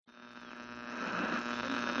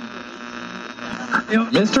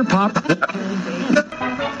Mr. Pop.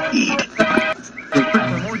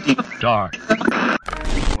 Dark.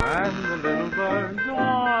 When the little birds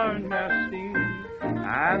are nesting,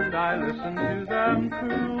 and I listen to them coo,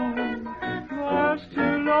 there's two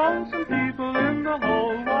lonesome people in the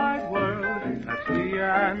whole wide world. That's me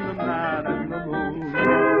and the man in the moon.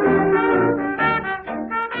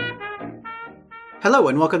 Hello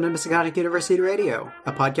and welcome to Mystic University Radio,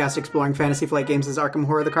 a podcast exploring Fantasy Flight Games' Arkham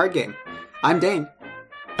Horror the card game. I'm Dane.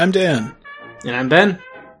 I'm Dan. And I'm Ben.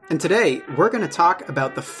 And today, we're going to talk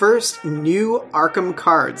about the first new Arkham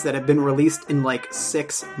cards that have been released in like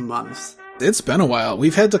 6 months. It's been a while.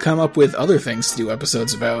 We've had to come up with other things to do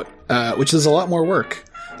episodes about, which is a lot more work.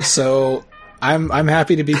 So I'm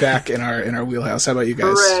happy to be back in our wheelhouse. How about you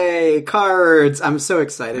guys? Hooray! Cards! I'm so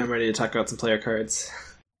excited. I'm ready to talk about some player cards.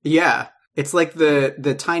 Yeah. It's like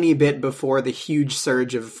the tiny bit before the huge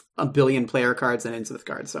surge of a billion player cards and Innsmouth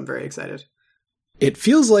cards, so I'm very excited. It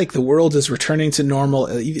feels like the world is returning to normal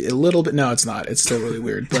a little bit. No, it's not. It's still really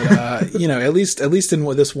weird. But, at least in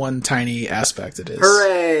this one tiny aspect it is.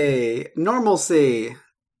 Hooray! Normalcy!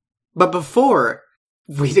 But before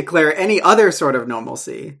we declare any other sort of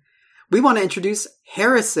normalcy, we want to introduce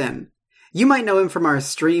Harrison. You might know him from our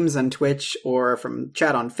streams on Twitch or from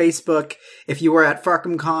chat on Facebook. If you were at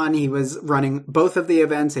FarkhamCon, he was running both of the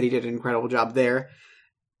events and he did an incredible job there.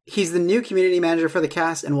 He's the new community manager for the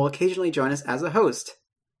cast and will occasionally join us as a host.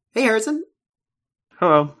 Hey, Harrison.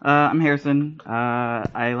 Hello, I'm Harrison.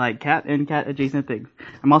 I like cat and cat-adjacent things.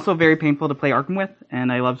 I'm also very painful to play Arkham with,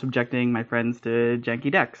 and I love subjecting my friends to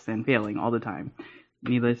janky decks and failing all the time.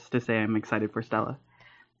 Needless to say, I'm excited for Stella.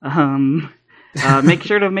 Make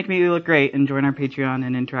sure to make me look great and join our Patreon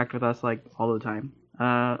and interact with us like all the time.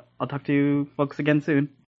 I'll talk to you folks again soon.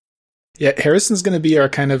 Yeah, Harrison's going to be our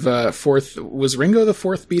kind of fourth. Was Ringo the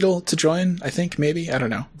fourth Beatle to join? I think maybe. I don't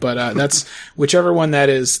know, but that's whichever one that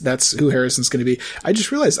is. That's who Harrison's going to be. I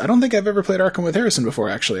just realized I don't think I've ever played Arkham with Harrison before.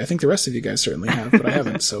 Actually, I think the rest of you guys certainly have, but I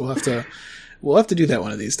haven't. So we'll have to do that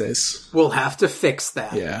one of these days. We'll have to fix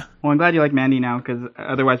that. Yeah. Well, I'm glad you like Mandy now, because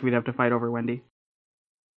otherwise we'd have to fight over Wendy.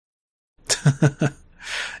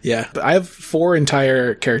 Yeah, but I have 4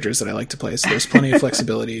 entire characters that I like to play, so there's plenty of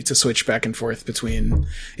flexibility to switch back and forth between.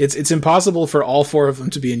 It's impossible for all 4 of them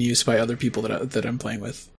to be in use by other people that I'm playing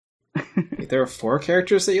with. There are 4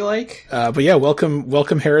 characters that you like? But yeah,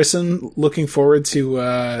 welcome Harrison. Looking forward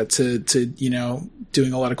to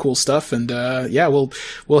doing a lot of cool stuff, and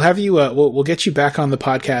we'll have you. We'll get you back on the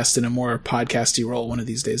podcast in a more podcasty role one of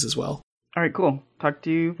these days as well. All right, cool. Talk to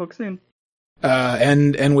you folks soon.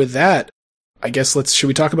 And with that, I guess should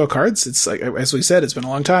we talk about cards? It's like, as we said, it's been a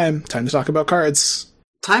long time. Time to talk about cards.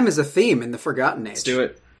 Time is a theme in the Forgotten Age. Let's do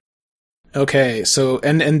it. Okay, so,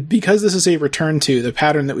 and because this is a return to, the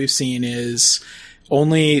pattern that we've seen is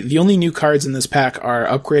the only new cards in this pack are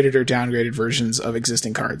upgraded or downgraded versions of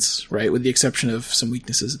existing cards, right? With the exception of some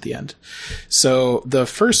weaknesses at the end. So the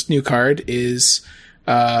first new card is,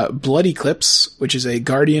 Blood Eclipse, which is a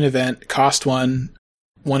Guardian event, cost 1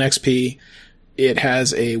 XP. It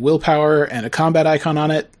has a willpower and a combat icon on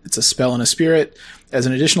it. It's a spell and a spirit. As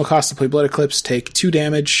an additional cost to play Blood Eclipse, take 2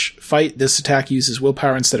 damage. Fight. This attack uses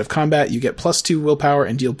willpower instead of combat. You get +2 willpower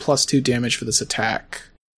and deal +2 damage for this attack.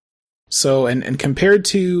 So, and compared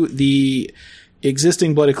to the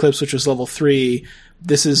existing Blood Eclipse, which was level 3,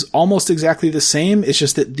 this is almost exactly the same. It's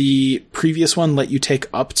just that the previous one let you take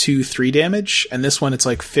up to 3 damage, and this one it's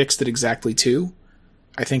like fixed at exactly 2.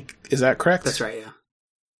 I think, is that correct? That's right, yeah.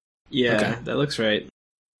 Yeah, okay. That looks right.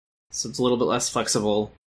 So it's a little bit less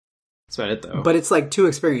flexible. That's about it, though. But it's like 2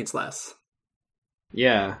 experience less.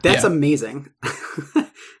 Yeah. That's amazing.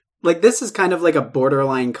 Like, this is kind of like a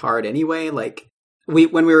borderline card anyway. Like,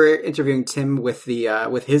 when we were interviewing Tim with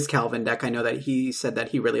with his Calvin deck, I know that he said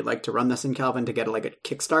that he really liked to run this in Calvin to get like a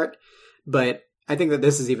kickstart. But I think that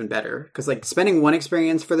this is even better. Because, like, spending 1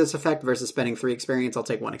 experience for this effect versus spending 3 experience, I'll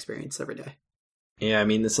take 1 experience every day. Yeah, I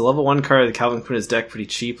mean, it's a level 1 card that Calvin put in his deck pretty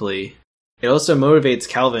cheaply. It also motivates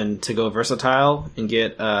Calvin to go versatile and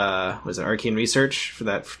get, Arcane Research for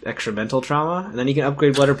that extra mental trauma, and then he can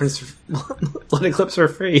upgrade Blood Eclipse for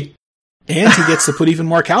free. And he gets to put even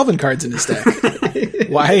more Calvin cards in his deck.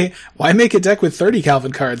 Why make a deck with 30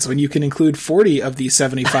 Calvin cards when you can include 40 of these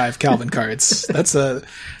 75 Calvin cards?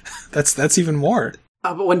 That's even more.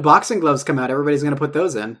 But when boxing gloves come out, everybody's going to put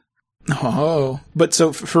those in. Oh, but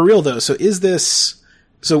so for real though, so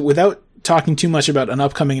without talking too much about an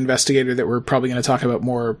upcoming investigator that we're probably going to talk about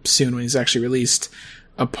more soon when he's actually released,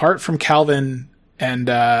 apart from Calvin and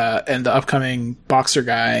the upcoming boxer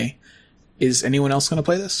guy, Is anyone else going to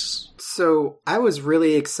play this? So I was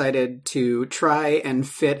really excited to try and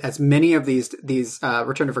fit as many of these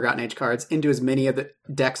Return to Forgotten Age cards into as many of the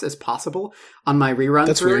decks as possible on my rerun.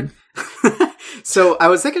 That's weird. So I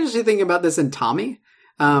was actually thinking about this in Tommy,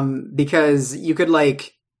 because you could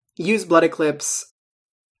like use Blood Eclipse,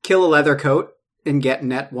 kill a leather coat, and get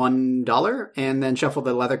net $1, and then shuffle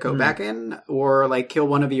the leather coat back in, or like kill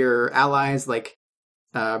one of your allies, like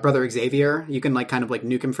Brother Xavier. You can like kind of like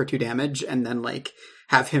nuke him for 2 damage, and then like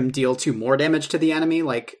have him deal 2 more damage to the enemy,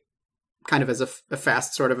 like kind of as a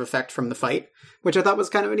fast sort of effect from the fight, which I thought was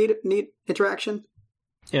kind of a neat interaction.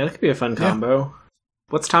 Yeah, that could be a fun combo.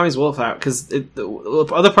 What's Tommy's willpower? Because the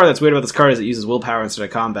other part that's weird about this card is it uses willpower instead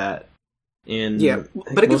of combat. And yeah,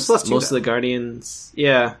 but it gives +2. Most of the Guardians,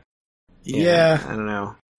 yeah. Yeah. I don't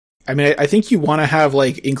know. I mean, I think you want to have,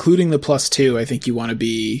 like, including the +2, I think you want to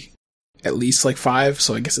be at least, like, 5,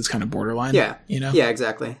 so I guess it's kind of borderline. Yeah. You know? Yeah,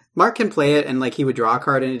 exactly. Mark can play it, and, like, he would draw a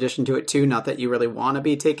card in addition to it, too. Not that you really want to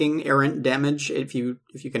be taking errant damage if you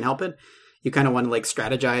can help it. You kind of want to, like,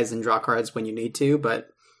 strategize and draw cards when you need to, but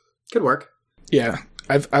could work. Yeah.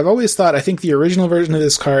 I've always thought, I think the original version of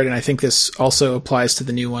this card, and I think this also applies to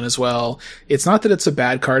the new one as well, it's not that it's a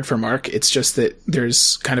bad card for Mark, it's just that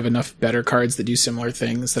there's kind of enough better cards that do similar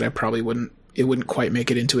things that I probably wouldn't quite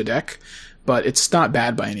make it into a deck. But it's not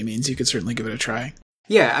bad by any means. You could certainly give it a try.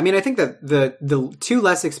 Yeah, I mean, I think that the 2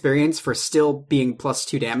 less experience for still being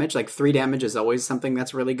 +2 damage, like 3 damage is always something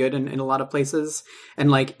that's really good in a lot of places.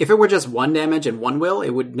 And like, if it were just 1 damage and 1 will, it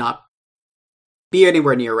would not be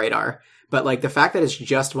anywhere near radar. But like the fact that it's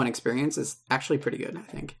just 1 experience is actually pretty good, I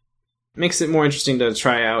think. Makes it more interesting to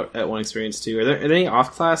try out at 1 experience too. Are there any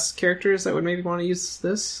off-class characters that would maybe want to use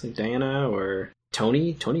this? Like Diana or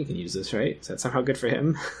Tony? Tony can use this, right? Is that somehow good for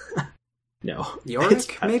him? No.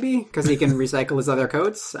 Yorick, maybe? Because he can recycle his other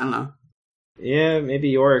coats? I don't know. Yeah, maybe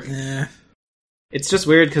Yorick. Yeah. It's just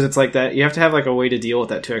weird because it's like that. You have to have like a way to deal with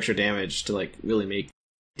that 2 extra damage to like really make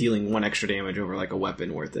dealing 1 extra damage over like a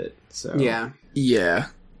weapon worth it. So Yeah.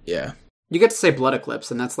 Yeah. You get to say Blood Eclipse,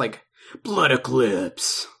 and that's like, Blood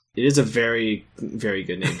Eclipse! It is a very, very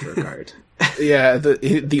good name for a card. Yeah,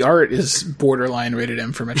 the art is borderline rated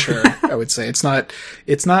M for mature, I would say. It's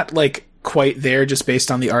not like quite there just based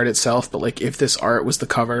on the art itself, but like if this art was the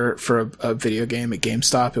cover for a video game at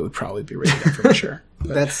GameStop, it would probably be rated M for mature.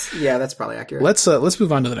 That's probably accurate. Let's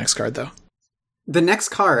move on to the next card though. The next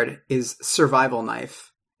card is Survival Knife.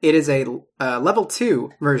 It is a level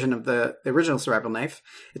 2 version of the original Survival Knife.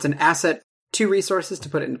 It's an asset, 2 resources to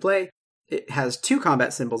put it into play. It has 2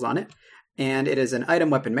 combat symbols on it, and it is an item,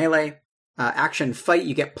 weapon, melee. Action, fight,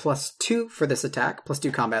 you get +2 for this attack,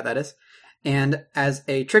 +2 combat, that is. And as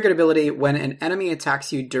a triggered ability, when an enemy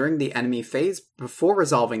attacks you during the enemy phase before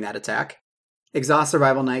resolving that attack, exhaust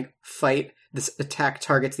Survival Knife, fight. This attack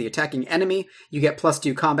targets the attacking enemy. You get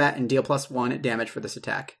 +2 combat and deal +1 damage for this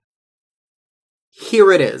attack.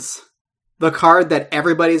 Here it is. The card that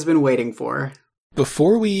everybody's been waiting for.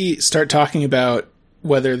 Before we start talking about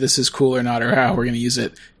whether this is cool or not or how we're going to use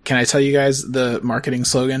it, can I tell you guys the marketing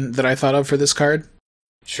slogan that I thought of for this card?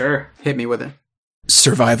 Sure. Hit me with it.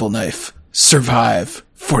 Survival Knife. Survive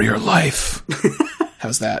for your life.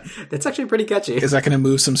 How's that? That's actually pretty catchy. Is that going to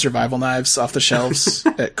move some survival knives off the shelves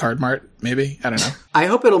at Card Mart? Maybe? I don't know. I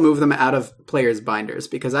hope it'll move them out of players' binders,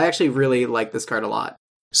 because I actually really like this card a lot.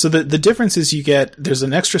 So the difference is there's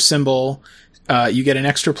an extra symbol, you get an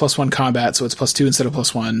extra +1 combat, so it's +2 instead of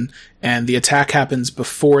 +1, and the attack happens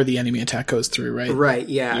before the enemy attack goes through, right? Right,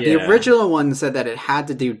 yeah. The original one said that it had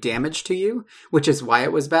to do damage to you, which is why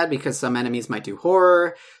it was bad, because some enemies might do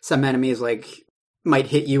horror, some enemies like might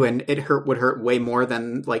hit you and it would hurt way more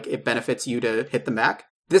than like it benefits you to hit them back.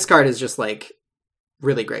 This card is just like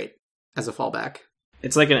really great as a fallback.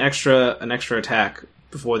 It's like an extra attack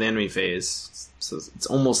before the enemy phase. So it's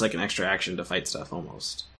almost like an extra action to fight stuff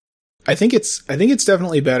almost. I think it's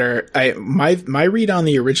definitely better. My read on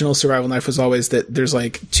the original Survival Knife was always that there's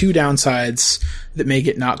like 2 downsides that make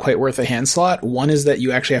it not quite worth a hand slot. One is that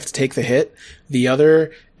you actually have to take the hit. The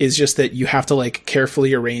other is just that you have to like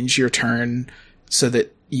carefully arrange your turn so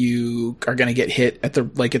that you are going to get hit at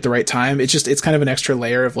the right time. It's kind of an extra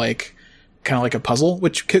layer of like kind of like a puzzle,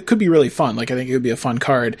 which could be really fun. Like I think it would be a fun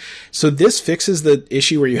card. So this fixes the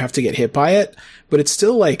issue where you have to get hit by it, but it's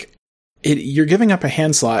still like you're giving up a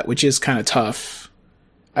hand slot, which is kind of tough.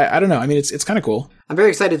 I don't know. I mean, it's kind of cool. I'm very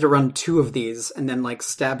excited to run 2 of these and then like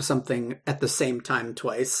stab something at the same time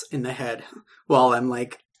twice in the head while I'm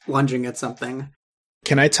like lunging at something.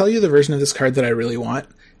 Can I tell you the version of this card that I really want?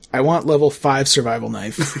 I want level 5 Survival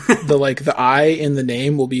Knife. The I in the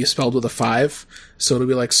name will be spelled with a 5, so it'll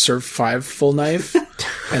be like Serve 5 Full Knife,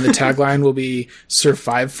 and the tagline will be Serve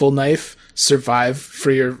 5 Full Knife, survive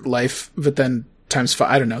for your life, but then times 5.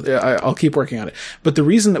 I don't know. I'll keep working on it. But the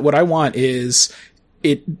reason that what I want is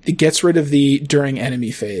it gets rid of the during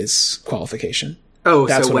enemy phase qualification. Oh,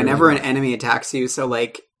 That's so what I whenever really an enemy attacks you, so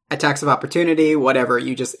like attacks of opportunity, whatever,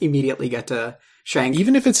 you just immediately get to shank.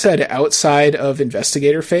 Even if it said outside of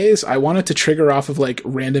investigator phase, I want it to trigger off of like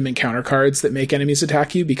random encounter cards that make enemies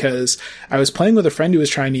attack you, because I was playing with a friend who was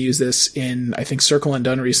trying to use this in, I think, Circle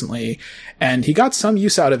Undone recently, and he got some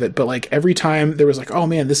use out of it, but like every time there was like, oh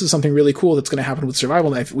man, this is something really cool that's going to happen with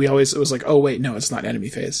Survival Knife, it was like, oh wait, no, it's not enemy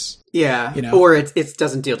phase. Yeah, You know? or it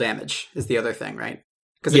doesn't deal damage is the other thing, right?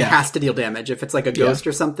 Because it Yeah. has to deal damage. If it's like a ghost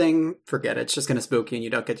or something, forget it. It's just going to spook you and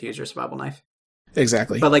you don't get to use your Survival Knife.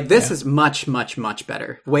 Exactly. But like this is much, much, much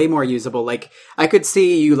better. Way more usable. Like I could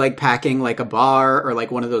see you like packing like a bar or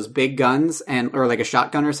like one of those big guns or like a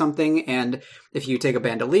shotgun or something. And if you take a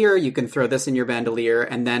bandolier, you can throw this in your bandolier,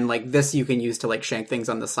 and then like this you can use to like shank things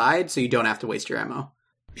on the side, so you don't have to waste your ammo.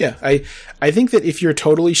 Yeah, I think that if you're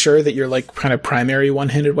totally sure that your like kind of primary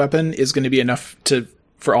one-handed weapon is going to be enough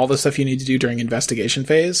for all the stuff you need to do during investigation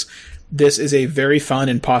phase, this is a very fun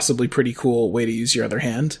and possibly pretty cool way to use your other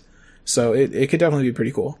hand. So it could definitely be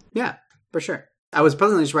pretty cool. Yeah, for sure. I was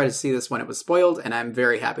pleasantly surprised to see this when it was spoiled, and I'm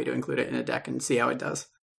very happy to include it in a deck and see how it does.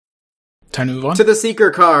 Time to move on. To the Seeker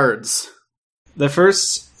cards. The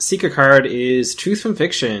first Seeker card is Truth from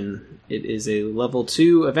Fiction. It is a level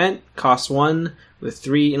 2 event, cost 1, with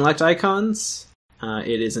 3 intellect icons.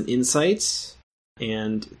 It is an insight,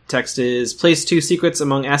 and text is place 2 secrets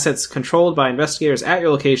among assets controlled by investigators at your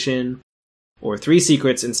location, or 3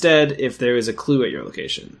 secrets instead if there is a clue at your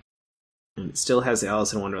location. And it still has the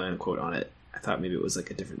Alice in Wonderland quote on it. I thought maybe it was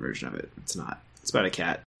like a different version of it. It's not. It's about a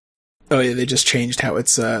cat. Oh yeah, they just changed how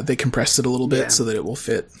it's they compressed it a little bit Yeah. so that it will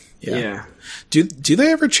fit. Yeah. Do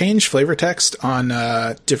they ever change flavor text on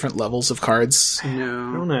different levels of cards? I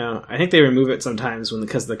No. don't know. I think they remove it sometimes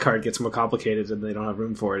because the card gets more complicated and they don't have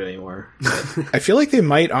room for it anymore. I feel like they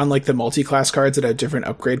might on like the multi-class cards that have different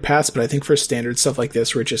upgrade paths, but I think for standard stuff like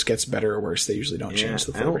this where it just gets better or worse, they usually don't change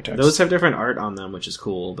the flavor text. Those have different art on them, which is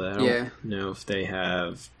cool, but I don't Yeah. know if they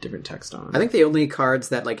have different text on them. I think the only cards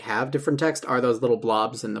that like have different text are those little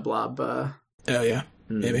blobs in the blob. Oh yeah,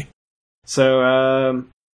 maybe. So,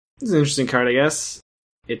 it's an interesting card, I guess.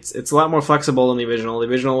 It's a lot more flexible than the original. The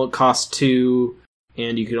original cost 2,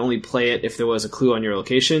 and you could only play it if there was a clue on your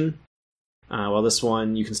location. While this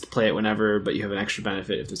one, you can play it whenever, but you have an extra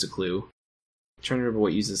benefit if there's a clue. I'm trying to remember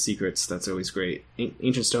what uses secrets. That's always great.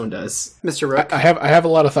 Ancient Stone does. Mr. Rook. I have a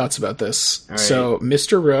lot of thoughts about this. All right. So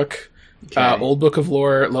Mr. Rook, Okay. Old Book of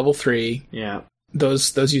Lore, level 3. Yeah.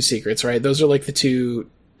 Those use secrets, right? Those are like the 2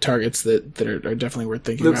 targets that are definitely worth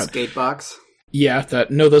thinking Luke's about. Gatebox. Yeah,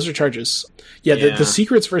 those are charges. Yeah, Yeah. The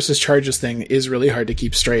secrets versus charges thing is really hard to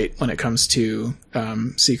keep straight when it comes to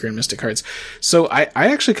Seeker and Mystic cards. So I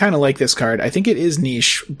actually kind of like this card. I think it is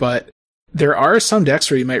niche, but there are some decks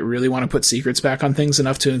where you might really want to put secrets back on things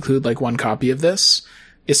enough to include like 1 copy of this,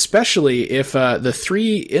 especially if the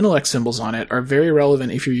 3 intellect symbols on it are very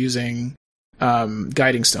relevant if you're using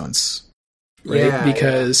guiding stones, right? Yeah,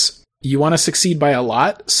 Because you want to succeed by a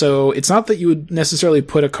lot, so it's not that you would necessarily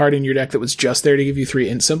put a card in your deck that was just there to give you 3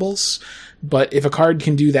 int symbols, but if a card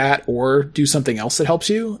can do that or do something else that helps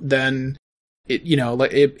you, then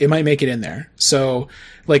it might make it in there. So,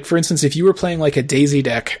 like for instance, if you were playing like a Daisy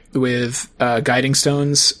deck with Guiding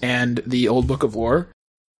Stones and the Old Book of Lore,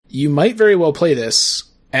 you might very well play this,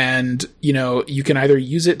 and you can either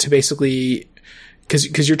use it to basically.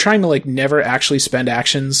 Because you're trying to like never actually spend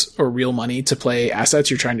actions or real money to play assets.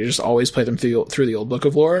 You're trying to just always play them through the Old Book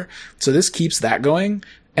of Lore. So this keeps that going.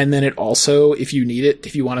 And then it also, if you need it,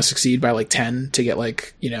 if you want to succeed by like 10 to get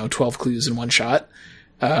like, 12 clues in one shot,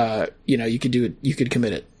 you could do it. You could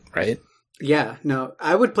commit it, right? Yeah, no,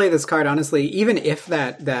 I would play this card, honestly, even if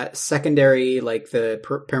that secondary, like the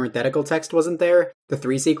parenthetical text wasn't there, the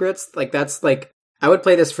 3 secrets, like that's like, I would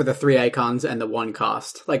play this for the 3 icons and the 1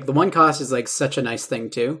 cost. Like, the 1 cost is, like, such a nice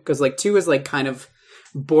thing, too. Because, like, 2 is, like, kind of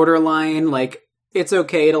borderline. Like, it's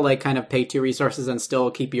okay to, like, kind of pay 2 resources and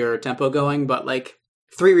still keep your tempo going. But, like,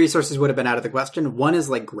 3 resources would have been out of the question. 1 is,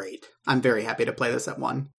 like, great. I'm very happy to play this at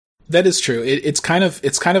 1. That is true. It's kind of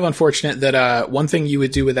unfortunate that one thing you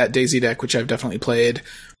would do with that Daisy deck, which I've definitely played,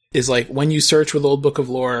 is, like, when you search with Old Book of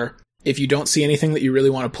Lore, if you don't see anything that you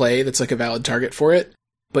really want to play that's, like, a valid target for it,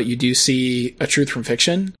 but you do see a Truth from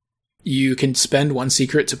Fiction, you can spend 1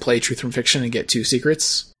 secret to play Truth from Fiction and get 2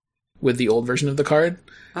 secrets with the old version of the card.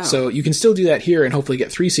 Oh. So you can still do that here and hopefully get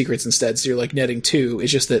 3 secrets instead. So you're like netting 2.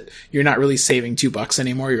 It's just that you're not really saving $2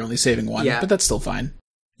 anymore. You're only saving 1, Yeah. but that's still fine.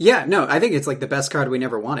 Yeah, no, I think it's, like, the best card we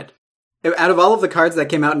never wanted. Out of all of the cards that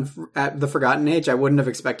came out at the Forgotten Age, I wouldn't have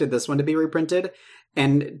expected this one to be reprinted.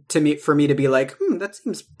 And for me to be like, that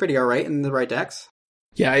seems pretty alright in the right decks.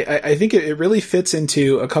 Yeah, I think it really fits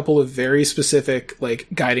into a couple of very specific, like,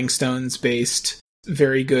 Guiding Stones based,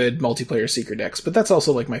 very good multiplayer Seeker decks. But that's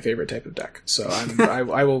also, like, my favorite type of deck. So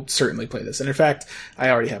I will certainly play this. And in fact, I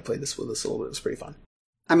already have played this with this a little bit. It's pretty fun.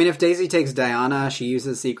 I mean, if Daisy takes Diana, she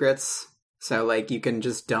uses secrets. So, like, you can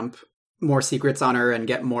just dump more secrets on her and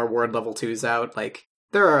get more ward level 2s out. Like,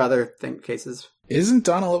 there are other cases. Isn't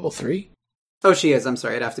Donna level 3? Oh, she is. I'm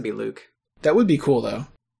sorry. It'd have to be Luke. That would be cool, though.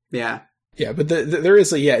 Yeah. Yeah, but there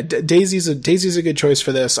is Daisy's a good choice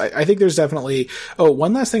for this. I think there's definitely... Oh,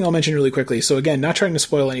 one last thing I'll mention really quickly. So again, not trying to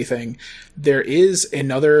spoil anything. There is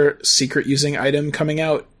another secret using item coming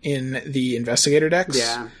out in the Investigator decks.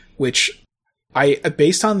 Yeah. Which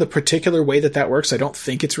based on the particular way that works, I don't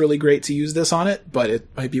think it's really great to use this on it, but it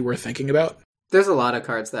might be worth thinking about. There's a lot of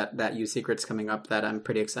cards that use secrets coming up that I'm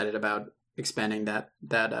pretty excited about expanding that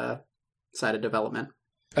side of development.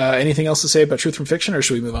 Anything else to say about Truth from Fiction, or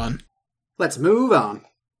should we move on? Let's move on.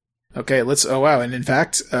 Okay, oh wow, and in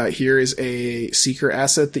fact, here is a Seeker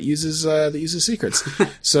asset that uses secrets.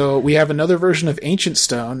 So we have another version of Ancient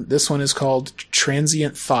Stone. This one is called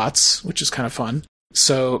Transient Thoughts, which is kind of fun.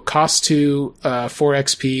 So cost 2, 4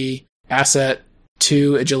 XP, asset,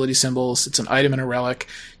 2 agility symbols. It's an item and a relic.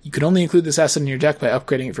 You can only include this asset in your deck by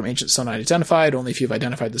upgrading it from Ancient Stone Unidentified, only if you've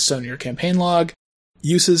identified the stone in your campaign log.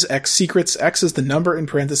 Uses X secrets. X is the number in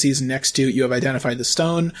parentheses next to you have identified the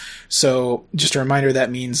stone. So just a reminder, that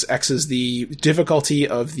means X is the difficulty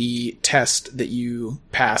of the test that you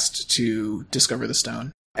passed to discover the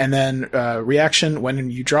stone. And then reaction, when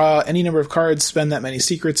you draw any number of cards, spend that many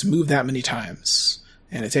secrets, move that many times.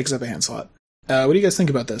 And it takes up a hand slot. What do you guys think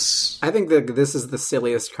about this? I think that this is the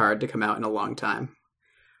silliest card to come out in a long time.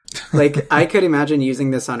 Like, I could imagine using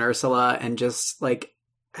this on Ursula and just, like,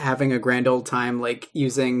 having a grand old time, like,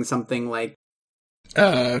 using something like...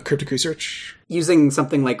 Cryptic Research? Using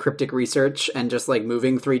something like Cryptic Research and just, like,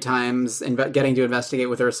 moving 3 times and getting to investigate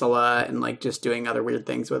with Ursula and, like, just doing other weird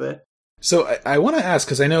things with it. So I want to ask,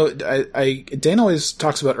 because I know Dan always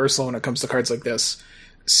talks about Ursula when it comes to cards like this.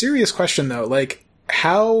 Serious question, though. Like,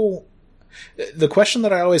 how... The question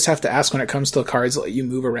that I always have to ask when it comes to cards that let you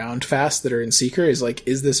move around fast that are in Seeker is, like,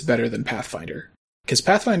 is this better than Pathfinder? Because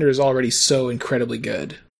Pathfinder is already so incredibly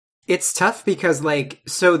good. It's tough because, like,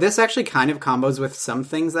 so this actually kind of combos with some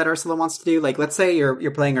things that Ursula wants to do. Like, let's say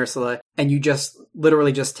you're playing Ursula and you just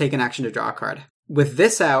literally just take an action to draw a card. With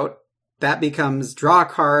this out, that becomes draw a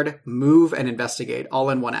card, move, and investigate all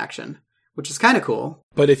in one action, which is kind of cool.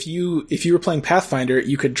 But if you were playing Pathfinder,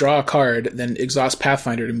 you could draw a card, then exhaust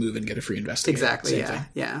Pathfinder to move and get a free investigate. Exactly,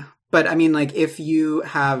 yeah. But, I mean, like, if you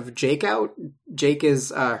have Jake out, Jake is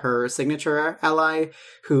her signature ally,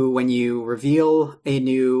 who, when you reveal a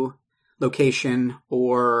new location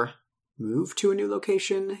or move to a new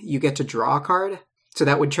location, you get to draw a card. So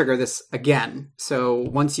that would trigger this again. So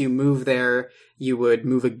once you move there, you would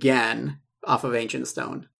move again off of Ancient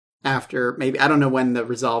Stone. After, maybe, I don't know when the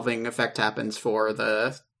resolving effect happens for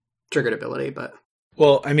the triggered ability, but...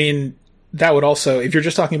 Well, I mean... That would also, if you're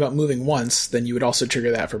just talking about moving once, then you would also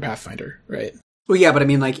trigger that for Pathfinder, right? Well, yeah, but I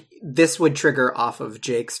mean, like, this would trigger off of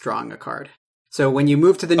Jake's drawing a card. So when you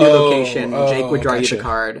move to the new location, Jake would draw you the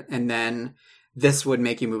card, and then this would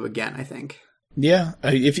make you move again, I think. Yeah,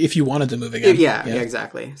 if you wanted to move again. Yeah,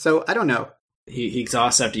 exactly. So, I don't know. He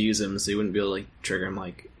exhausts after you use him, so you wouldn't be able to, like, trigger him,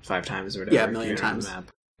 like, 5 times or whatever. Yeah, a million times. Map.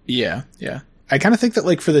 Yeah. I kind of think that,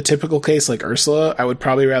 like, for the typical case, like Ursula, I would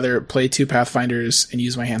probably rather play 2 Pathfinders and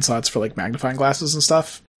use my hand slots for, like, magnifying glasses and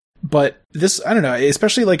stuff. But this, I don't know,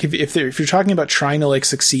 especially, like, if you're talking about trying to, like,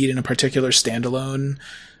 succeed in a particular standalone,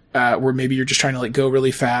 where maybe you're just trying to, like, go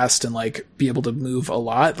really fast and, like, be able to move a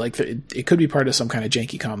lot, like, it could be part of some kind of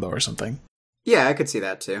janky combo or something. Yeah, I could see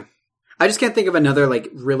that, too. I just can't think of another, like,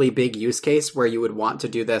 really big use case where you would want to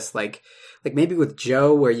do this, like maybe with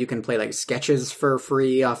Joe, where you can play, like, sketches for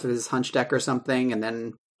free off of his hunch deck or something, and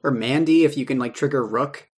then, or Mandy, if you can, like, trigger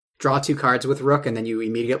Rook, draw 2 cards with Rook, and then you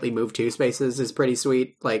immediately move 2 spaces is pretty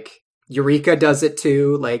sweet. Like, Eureka does it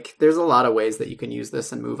too. Like, there's a lot of ways that you can use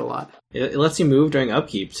this and move a lot. It lets you move during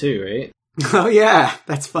upkeep too, right? Oh yeah,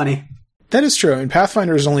 that's funny. That is true, and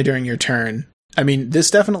Pathfinder is only during your turn. I mean, this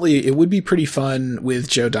definitely, it would be pretty fun with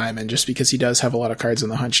Joe Diamond, just because he does have a lot of cards in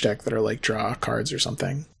the hunch deck that are, like, draw cards or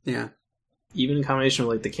something. Yeah. Even in combination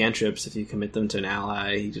with, like, the cantrips, if you commit them to an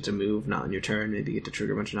ally, you get to move, not on your turn, maybe you get to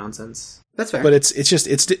trigger a bunch of nonsense. That's fair. But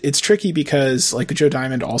it's tricky because, like, Joe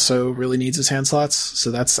Diamond also really needs his hand slots,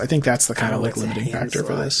 so I think that's the kind of, like, limiting factor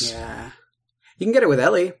for this. Yeah. You can get it with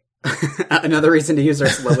Ellie. Another reason to use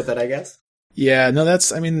Ursula with it, I guess. Yeah, no,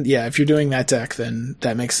 that's, I mean, yeah, if you're doing that deck, then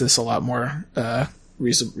that makes this a lot more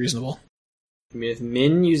reasonable. I mean, if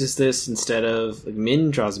Min uses this instead of like,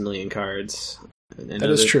 Min draws a million cards. That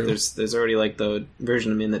is true. There's already like the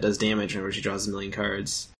version of Min that does damage whenever she draws a million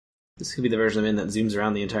cards. This could be the version of Min that zooms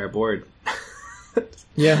around the entire board.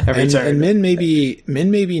 Yeah, every turn. And Min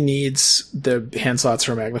maybe needs the hand slots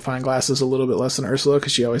for magnifying glasses a little bit less than Ursula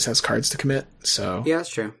because she always has cards to commit. So Yeah, that's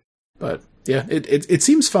true. But yeah, it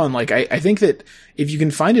seems fun. Like I think that if you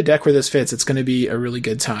can find a deck where this fits, it's going to be a really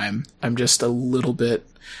good time. I'm just a little bit,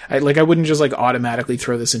 I wouldn't just like automatically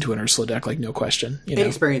throw this into an Ursula deck, like no question. You know? It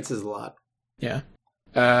experiences a lot. Yeah.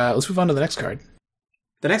 Let's move on to the next card.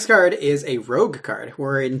 The next card is a rogue card.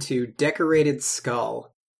 We're into Decorated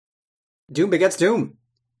Skull. Doom begets Doom.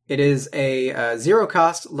 It is a 0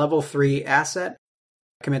 cost level 3 asset.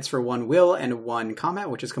 Commits for 1 will and 1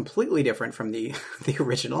 combat, which is completely different from the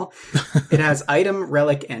original. It has item,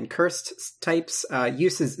 relic, and cursed types.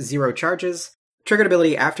 Uses 0 charges. Triggered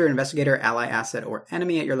ability after investigator, ally, asset, or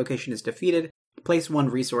enemy at your location is defeated. Place 1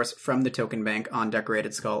 resource from the token bank on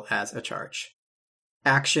Decorated Skull as a charge.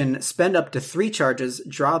 Action, spend up to 3 charges,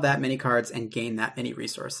 draw that many cards, and gain that many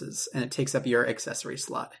resources. And it takes up your accessory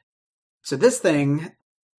slot. So this thing,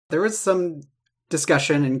 there was some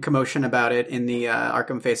discussion and commotion about it in the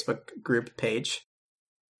Arkham Facebook group page.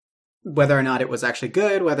 Whether or not it was actually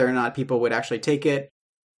good, whether or not people would actually take it.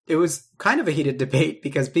 It was kind of a heated debate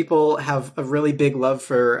because people have a really big love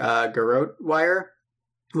for Garrote Wire,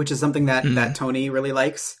 which is something that Tony really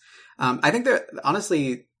likes. I think that,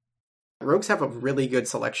 honestly, rogues have a really good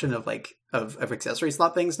selection of of accessory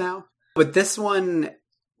slot things now. But this one,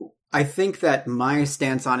 I think that my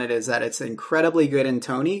stance on it is that it's incredibly good in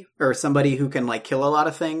Tony, or somebody who can kill a lot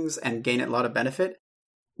of things and gain a lot of benefit.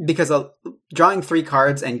 Because drawing 3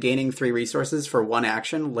 cards and gaining 3 resources for 1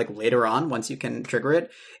 action, later on, once you can trigger it,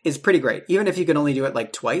 is pretty great. Even if you can only do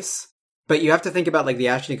it twice. But you have to think about the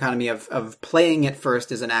action economy of playing it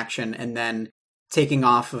first as an action and then taking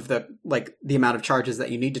off of the amount of charges that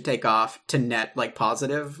you need to take off to net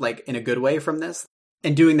positive, in a good way from this.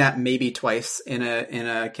 And doing that maybe twice in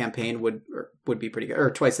a campaign would be pretty good, or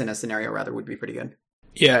twice in a scenario rather would be pretty good.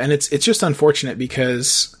 Yeah, and it's just unfortunate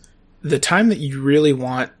because the time that you really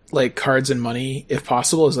want cards and money, if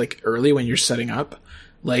possible, is early when you're setting up.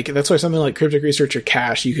 That's why something like Cryptic Research or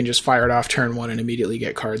Cash, you can just fire it off turn 1 and immediately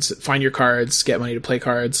get cards, find your cards, get money to play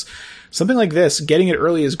cards. Something like this, getting it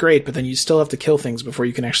early is great, but then you still have to kill things before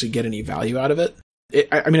you can actually get any value out of it.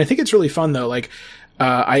 I think it's really fun though.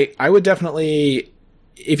 I would definitely,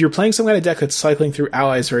 if you're playing some kind of deck that's cycling through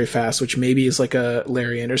allies very fast, which maybe is a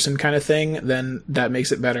Larry Anderson kind of thing, then that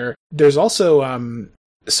makes it better. There's also,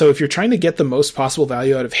 so if you're trying to get the most possible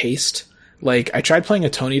value out of haste, I tried playing a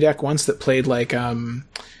Tony deck once that played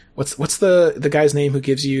what's the guy's name who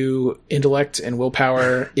gives you intellect and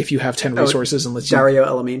willpower if you have 10 resources and lets you... Dario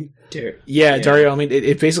Elamine. Yeah, Dario Elamine.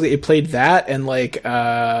 It basically played that and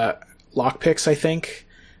lockpicks, I think.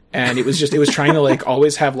 And it was trying to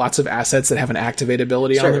always have lots of assets that have an activate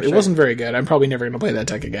ability on them. It wasn't very good. I'm probably never going to play that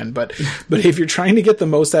deck again. But if you're trying to get the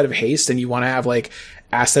most out of haste and you want to have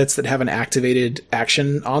assets that have an activated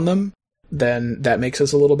action on them, then that makes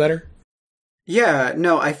us a little better. Yeah,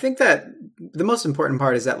 no, I think that the most important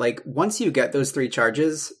part is that once you get those 3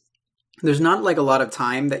 charges, there's not a lot of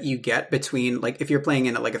time that you get between if you're playing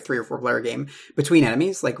in a 3 or 4 player game between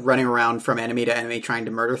enemies, running around from enemy to enemy trying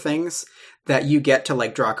to murder things, that you get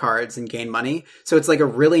to draw cards and gain money. So it's a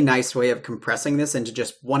really nice way of compressing this into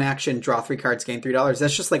just 1 action, draw 3 cards, gain $3.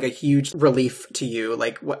 That's just a huge relief to you.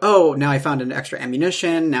 Oh, now I found an extra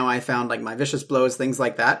ammunition. Now I found my vicious blows, things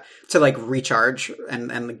like that, to recharge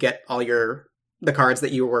and get all the cards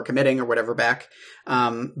that you were committing or whatever back.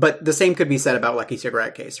 But the same could be said about Lucky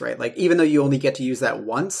Cigarette Case, right? Even though you only get to use that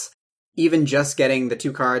once, even just getting the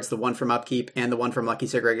 2 cards, the 1 from Upkeep and the 1 from Lucky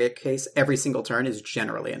Cigarette Case, every single turn is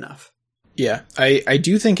generally enough. Yeah, I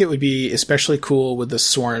do think it would be especially cool with the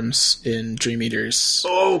swarms in Dream Eaters.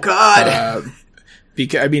 Oh God!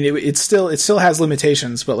 Because it still has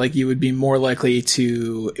limitations, but you would be more likely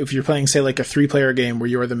to, if you're playing say a 3-player game where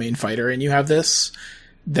you're the main fighter and you have this,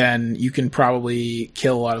 then you can probably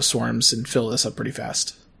kill a lot of swarms and fill this up pretty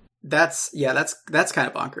fast. That's kind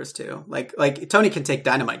of bonkers too. Tony can take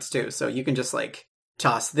dynamites too, so you can just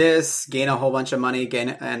toss this, gain a whole bunch of money,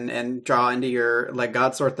 and draw into your Let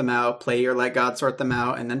God Sort Them Out, play your Let God Sort Them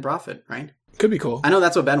Out, and then profit, right? Could be cool. I know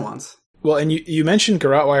that's what Ben wants. Well, and you mentioned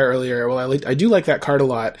Garrote Wire earlier. Well, I do like that card a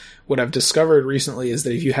lot. What I've discovered recently is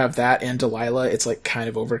that if you have that and Delilah, it's kind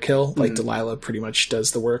of overkill. Delilah pretty much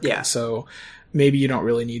does the work. Yeah. So maybe you don't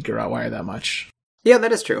really need Garrote Wire that much. Yeah,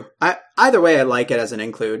 that is true. Either way, I like it as an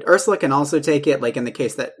include. Ursula can also take it, like in the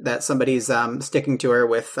case that somebody's sticking to her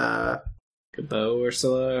with Bow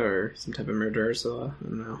Ursula or some type of murder Ursula. I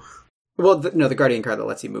don't know. Well, the Guardian card that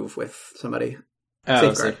lets you move with somebody. Oh,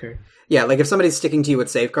 Safeguard. Safeguard. Yeah, like if somebody's sticking to you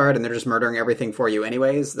with Safeguard and they're just murdering everything for you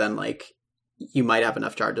anyways, then like you might have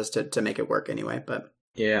enough charges to make it work anyway. But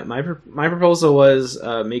Yeah, my proposal was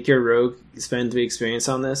make your rogue spend 3 experience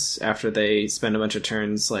on this after they spend a bunch of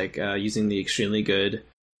turns like using the extremely good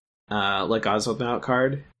like Oswald Mount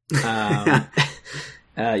card. And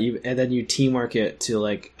then you teamwork it to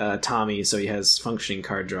like Tommy so he has functioning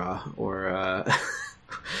card draw or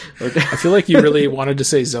I feel like you really wanted to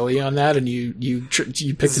say Zoe on that, and you picked a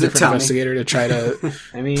different Tommy. investigator to try to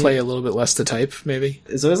I mean, play a little bit less to type, maybe.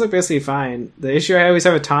 it's always like basically fine. The issue I always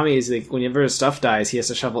have with Tommy is like whenever his stuff dies, he has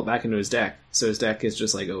to shovel it back into his deck. So his deck is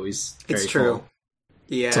just like always very it's true. full.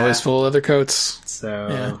 Yeah, It's always full of other coats. So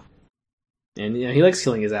Yeah. and he likes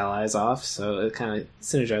killing his allies off, so it kind of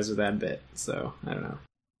synergizes with that a bit. So I don't know.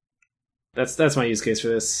 That's my use case for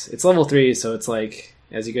this. It's level 3, so it's like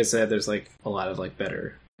as you guys said, there's like a lot of like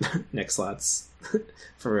better next slots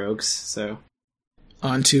for rogues. So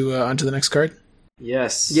On to the next card.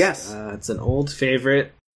 yes, Yes. it's an old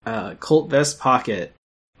favorite, Cult Vest Pocket,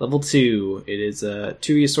 level 2. It is a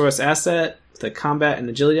 2 resource asset with a combat and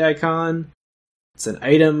agility icon. It's an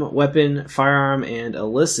item, weapon, firearm, and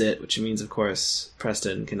illicit, which means, of course,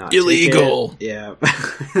 Preston cannot Illegal. take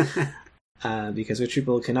it. Yeah. Because rich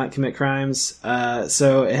people cannot commit crimes.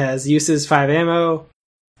 So it has uses 5 ammo,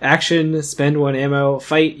 action, spend 1 ammo,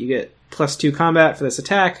 fight, you get +2 combat for this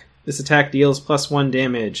attack. This attack deals +1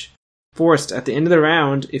 damage. Forced, at the end of the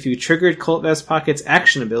round, if you triggered Cult Vest Pocket's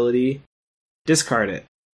action ability, discard it.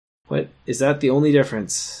 What? Is that the only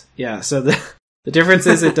difference? Yeah, so the difference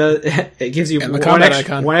is it gives you And the one combat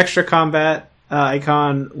extra, icon. one extra combat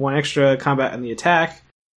icon, 1 extra combat on the attack,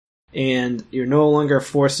 and you're no longer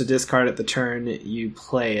forced to discard it the turn you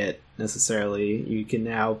play it necessarily. You can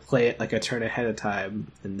now play it like a turn ahead of time,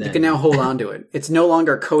 and then you can now hold on to it. It's no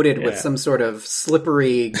longer coated with Yeah. some sort of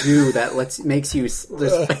slippery goo that makes you just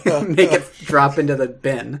make it drop into the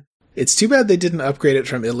bin. It's too bad they didn't upgrade it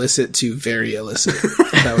from illicit to very illicit.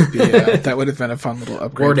 That would be that would have been a fun little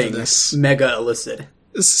upgrade Wording for this. mega illicit.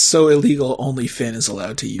 This is so illegal, only Finn is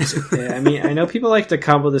allowed to use it. Yeah, I mean, I know people like to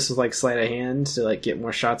combo this with like sleight of hand to like get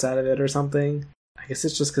more shots out of it or something. I guess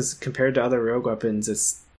it's just because compared to other rogue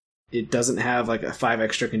weapons, it doesn't have like 5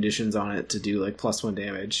 extra conditions on it to do like +1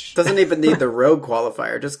 damage. Doesn't even need the rogue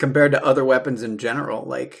qualifier, just compared to other weapons in general.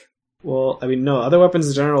 Like, Well, I mean, no, other weapons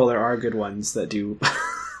in general, there are good ones that do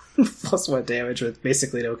 +1 damage with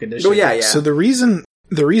basically no conditions. oh yeah. So the reason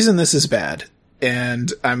this is bad,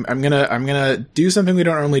 and I'm gonna do something we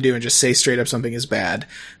don't normally do and just say straight up something is bad.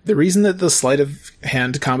 The reason that the sleight of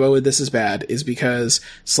hand combo with this is bad is because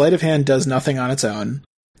sleight of hand does nothing on its own.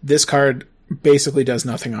 This card basically does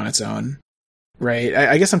nothing on its own, right?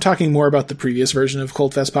 I guess I'm talking more about the previous version of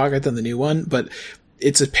Cult Vest Pocket than the new one, but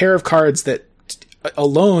it's a pair of cards that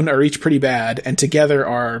alone are each pretty bad and together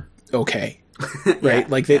are okay. Right?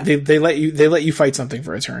 Like they let you fight something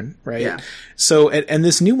for a turn, right? Yeah. So, and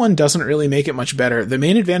this new one doesn't really make it much better. The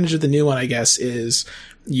main advantage of the new one, I guess, is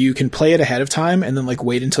you can play it ahead of time and then like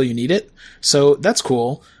wait until you need it. So that's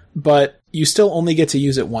cool, but you still only get to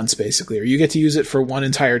use it once basically, or you get to use it for 1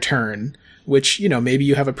 entire turn, which, you know, maybe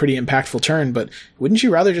you have a pretty impactful turn, but wouldn't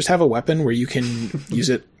you rather just have a weapon where you can use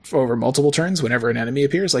it over multiple turns whenever an enemy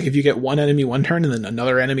appears? Like if you get one enemy one turn and then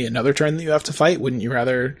another enemy another turn that you have to fight, wouldn't you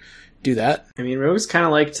rather do that? I mean, rogues kind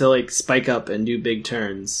of like to like spike up and do big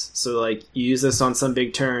turns. So like you use this on some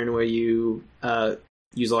big turn where you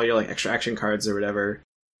use all your like extra action cards or whatever,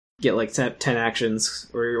 get like 10 actions,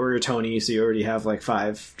 or you're Tony, so you already have like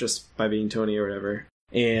 5 just by being Tony or whatever,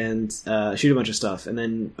 and shoot a bunch of stuff. And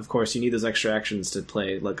then of course you need those extra actions to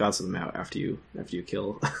play Let Gods of them out after you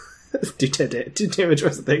kill. do damage or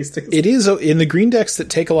things. It is in the green decks that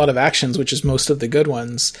take a lot of actions, which is most of the good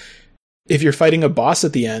ones. If you're fighting a boss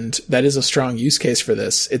at the end, that is a strong use case for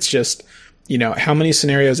this. It's just, you know, how many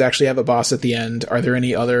scenarios actually have a boss at the end? Are there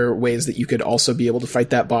any other ways that you could also be able to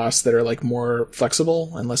fight that boss that are like more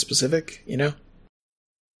flexible and less specific, you know?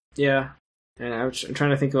 Yeah. And I'm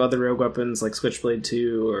trying to think of other rogue weapons like Switchblade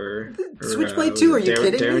 2 or Switchblade 2, are you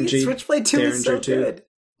kidding me? Derringer, Switchblade 2 is so Derringer 2. good.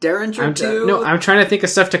 Derringer 2. No, I'm trying to think of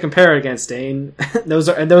stuff to compare it against, Dane. those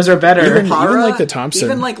are better. Even like the Thompson.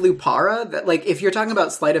 Even like Lupara, that, like if you're talking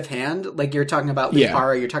about sleight of hand, like you're talking about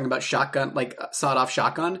Lupara, you're talking about shotgun, like sawed-off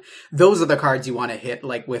shotgun. Those are the cards you want to hit,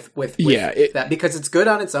 like with that, because it's good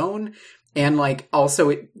on its own, and like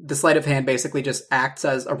also the sleight of hand basically just acts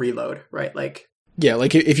as a reload, right? Like Yeah,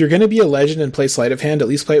 like if you're going to be a legend and play sleight of hand, at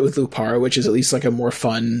least play it with Lupara, which is at least like a more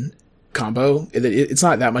fun combo. It's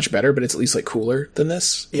not that much better, but it's at least like cooler than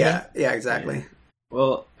this. Yeah, exactly.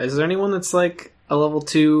 Well, is there anyone that's like a level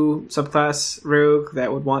 2 subclass rogue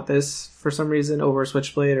that would want this for some reason over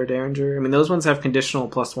Switchblade or Derringer? I mean, those ones have conditional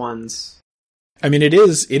 +1s. I mean, it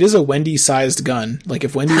is a Wendy-sized gun. Like,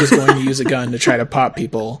 if Wendy was going to use a gun to try to pop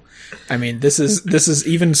people, I mean, this is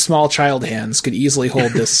even small child hands could easily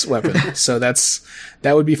hold this weapon. So that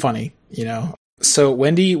would be funny, you know. So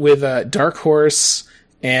Wendy with Dark Horse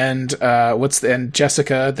and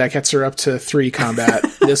Jessica, that gets her up to 3 combat.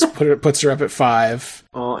 This puts her up at 5.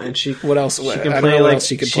 Oh, and what else? She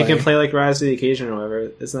can play like Rise to the Occasion or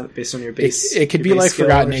whatever. It's not based on your base. It could be like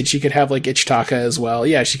Forgotten Age. She could have like Ichitaka as well.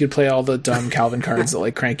 Yeah, she could play all the dumb Calvin cards that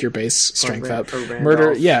like crank your base strength up.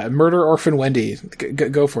 Murder Orphan Wendy.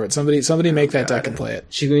 Go for it. Somebody make that deck and play it.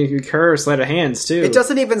 She can recur Sleight of Hands too. It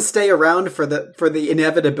doesn't even stay around for the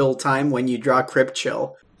inevitable time when you draw Crypt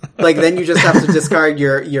Chill. Like, then you just have to discard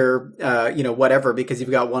your whatever because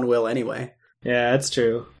you've got 1 will anyway. Yeah, that's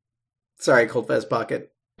true. Sorry, Cold Fez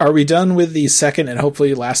Pocket. Are we done with the second and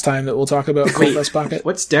hopefully last time that we'll talk about Cold Fez Pocket?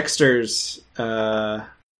 What's Dexter's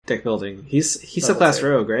deck building? He's subclass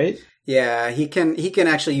rogue, right? Yeah, he can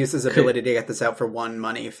actually use his ability to get this out for 1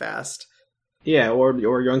 money fast. Yeah, or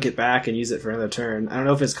yoink it back and use it for another turn. I don't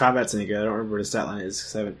know if his combat's any good. I don't remember what his stat line is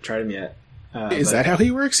because I haven't tried him yet. Is that how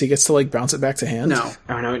he works? He gets to like bounce it back to hand? No.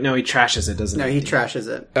 Oh, no, he trashes it, doesn't he? No, he trashes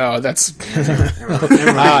it. Oh, that's...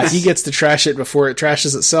 he gets to trash it before it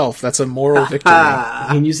trashes itself. That's a moral victory.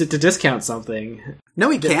 He can use it to discount something. No,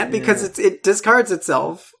 he can't because it discards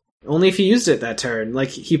itself. Only if he used it that turn. Like,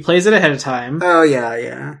 he plays it ahead of time. Oh,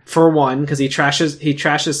 yeah. For 1, because he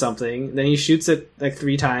trashes something. Then he shoots it like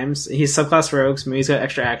 3 times. He's subclass rogue, so maybe he's got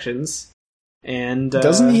extra actions. And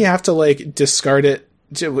doesn't he have to like discard it?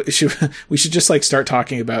 We should just like start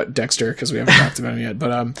talking about Dexter because we haven't talked about him yet.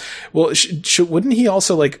 But wouldn't he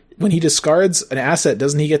also like when he discards an asset?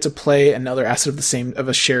 Doesn't he get to play another asset of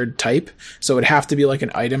a shared type? So it would have to be like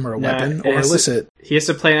an item or a weapon or illicit. He has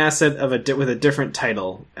to play an asset with a different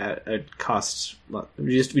title at a cost,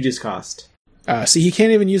 reduced cost. See, he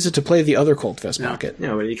can't even use it to play the other Cold Fest Pocket.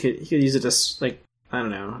 No, but he could use it to like I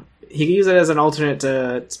don't know. He can use it as an alternate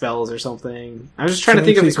to spells or something. I was just trying to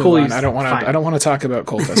think of the cool use. I don't want to talk about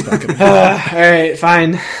Cold Fest Pocket. Alright,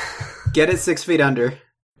 fine. Get it 6 feet under.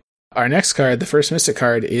 Our next card, the first Mystic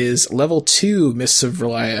card, is level 2 Mists of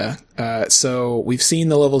Relia. So we've seen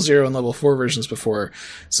the level 0 and level 4 versions before.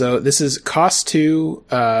 So this is cost 2,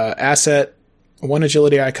 asset, 1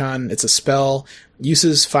 agility icon. It's a spell.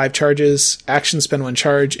 Uses 5 charges. Action, spend 1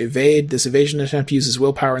 charge. Evade. This evasion attempt uses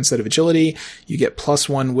willpower instead of agility. You get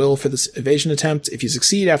 +1 will for this evasion attempt. If you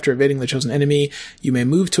succeed after evading the chosen enemy, you may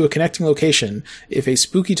move to a connecting location. If a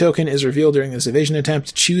spooky token is revealed during this evasion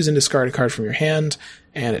attempt, choose and discard a card from your hand,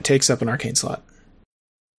 and it takes up an arcane slot.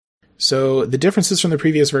 So the differences from the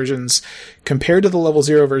previous versions, compared to the level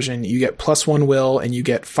 0 version, you get +1 will, and you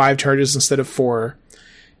get 5 charges instead of 4.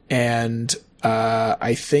 And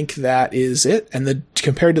I think that is it. And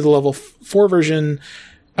compared to the level 4 version,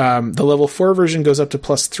 the level 4 version goes up to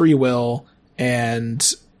 +3 will, and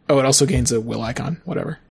it also gains a will icon,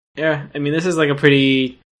 whatever. Yeah, I mean, this is like a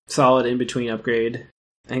pretty solid in-between upgrade.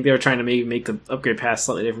 I think they were trying to make the upgrade path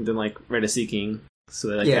slightly different than like Rite of Seeking, so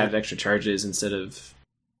they added extra charges instead of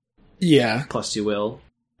 +2 will.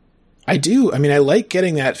 I do. I mean, I like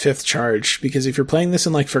getting that 5th charge, because if you're playing this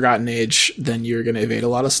in like Forgotten Age, then you're going to evade a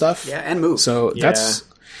lot of stuff. Yeah, and move. So that's...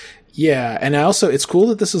 Yeah, and also, it's cool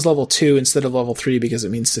that this is level 2 instead of level 3, because it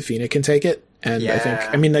means Safina can take it. And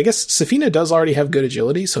I guess Safina does already have good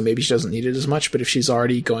agility, so maybe she doesn't need it as much, but if she's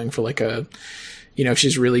already going for like if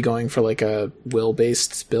she's really going for like a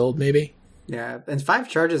will-based build, maybe. Yeah, and 5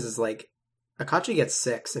 charges is like... Akachi gets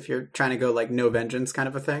 6 if you're trying to go like no vengeance kind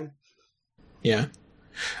of a thing. Yeah.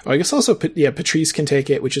 Oh, I guess also, Patrice can take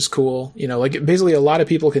it, which is cool. Like basically a lot of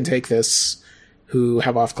people can take this who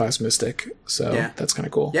have off-class Mystic, so that's kind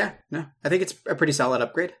of cool. Yeah, no, I think it's a pretty solid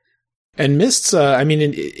upgrade. And Mists, I mean,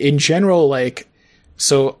 in general, like,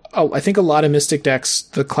 so I think a lot of Mystic decks,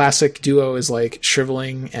 the classic duo is like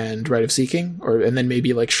Shriveling and Rite of Seeking, and then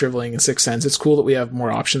maybe like Shriveling and Sixth Sense. It's cool that we have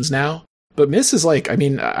more options now. But Mists is like, I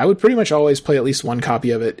mean, I would pretty much always play at least 1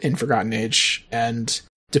 copy of it in Forgotten Age, and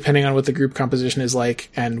depending on what the group composition is like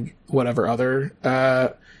and whatever other,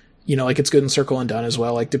 like it's good in Circle and Done as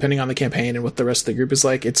well. Like depending on the campaign and what the rest of the group is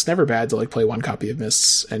like, it's never bad to like play 1 copy of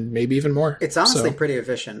Mists and maybe even more. It's honestly pretty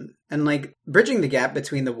efficient. And like bridging the gap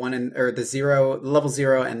between the level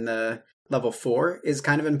 0 and the level 4 is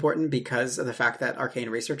kind of important because of the fact that Arcane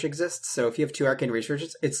Research exists. So if you have 2 Arcane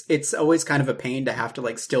Researches, it's always kind of a pain to have to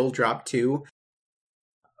like still drop 2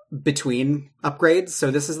 between upgrades.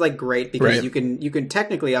 So this is like great because Right. you can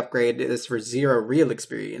technically upgrade this for 0 real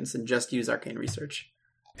experience and just use arcane research.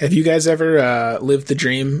 Have you guys ever lived the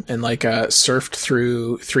dream and like surfed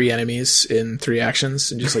through 3 enemies in 3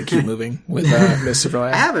 actions and just like keep moving with Mist of I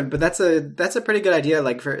Reliance? haven't, but that's a pretty good idea.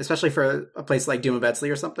 Like especially for a place like Doom of Edsley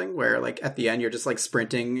or something, where like at the end you're just like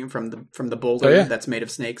sprinting from the boulder Oh, yeah. that's made of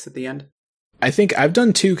snakes at the end. I think I've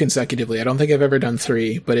done 2 consecutively. I don't think I've ever done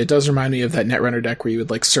 3, but it does remind me of that Netrunner deck where you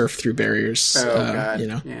would like surf through barriers. Oh god, You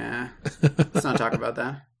know? yeah. Let's not talk about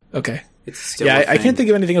that. Okay. It's still Yeah, a I thing. can't think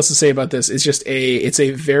of anything else to say about this. It's just it's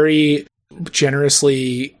a very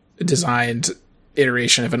generously designed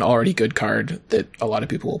iteration of an already good card that a lot of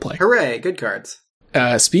people will play. Hooray! Good cards.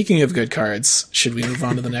 Speaking of good cards, should we move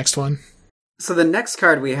on to the next one? So the next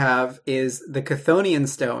card we have is the Chthonian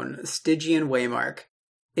Stone, Stygian Waymark.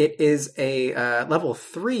 It is a level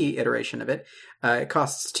 3 iteration of it. It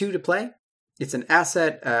costs 2 to play. It's an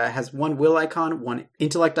asset, has 1 will icon, 1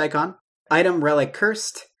 intellect icon. Item Relic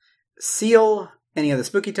Cursed. Seal any of the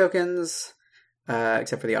spooky tokens,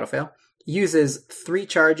 except for the autofail. Uses 3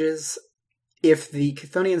 charges. If the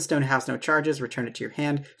Chthonian Stone has no charges, return it to your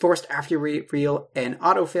hand. Forced after you reveal an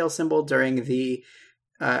autofail symbol during the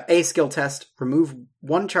A skill test, remove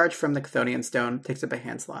 1 charge from the Chthonian Stone, takes up a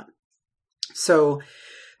hand slot. So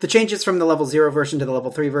the changes from the level 0 version to the level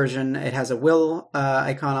 3 version, it has a will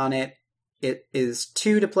icon on it. It is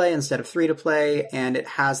 2 to play instead of 3 to play, and it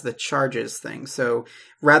has the charges thing. So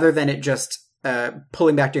rather than it just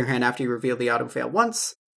pulling back to your hand after you reveal the autofail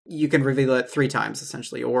once, you can reveal it 3 times,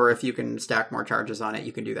 essentially. Or if you can stack more charges on it,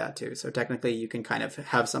 you can do that too. So technically, you can kind of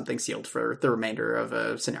have something sealed for the remainder of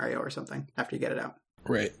a scenario or something after you get it out.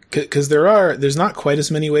 Right. Because there's not quite as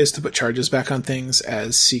many ways to put charges back on things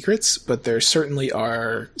as secrets, but there certainly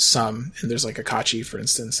are some. And there's like Akachi, for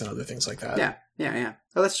instance, and other things like that. Yeah.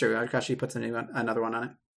 Oh, that's true. Akashi puts another one on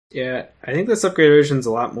it. Yeah, I think this upgrade version is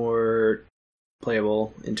a lot more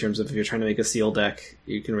playable in terms of if you're trying to make a seal deck,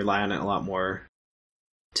 you can rely on it a lot more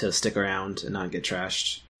to stick around and not get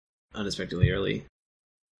trashed unexpectedly early.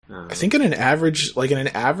 I think in an average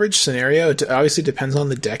scenario, it obviously depends on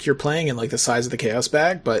the deck you're playing and like the size of the chaos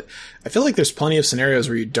bag, but I feel like there's plenty of scenarios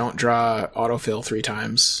where you don't draw autofill 3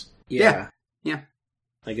 times. Yeah.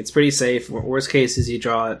 Like, it's pretty safe. Worst case is you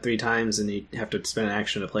draw it 3 times and you have to spend an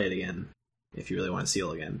action to play it again if you really want to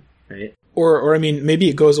seal again, right? Or I mean, maybe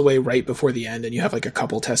it goes away right before the end and you have like a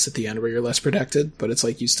couple tests at the end where you're less protected, but it's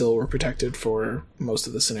like you still were protected for most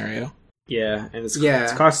of the scenario. Yeah, and it's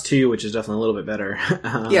Yeah. cost 2, which is definitely a little bit better.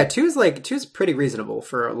 Yeah, 2's pretty reasonable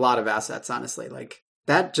for a lot of assets, honestly. Like,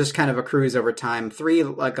 that just kind of accrues over time. 3,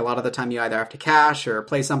 like, a lot of the time you either have to cash or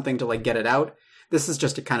play something to, like, get it out. This is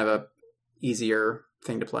just a kind of a easier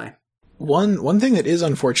thing to play. One thing that is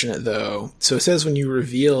unfortunate though, so it says when you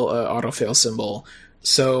reveal a autofail symbol,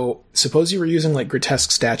 so suppose you were using like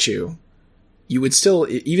Grotesque Statue, you would still,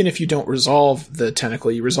 even if you don't resolve the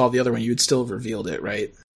tentacle, you resolve the other one, you would still have revealed it,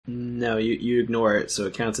 right? No, you ignore it, so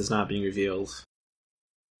it counts as not being revealed.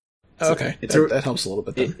 Okay, that helps a little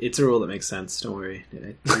bit then. It's a rule that makes sense. Don't worry.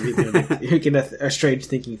 You can a strange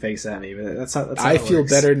thinking face at me, but that's not. I feel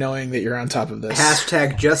better knowing that you're on top of this.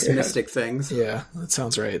 Hashtag just mystic things. Yeah, that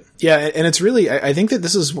sounds right. Yeah, and it's really, I think that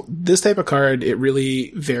this type of card, it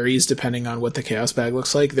really varies depending on what the chaos bag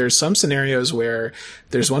looks like. There's some scenarios where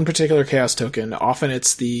there's one particular chaos token, often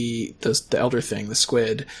it's the elder thing, the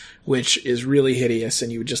squid, which is really hideous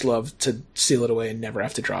and you would just love to seal it away and never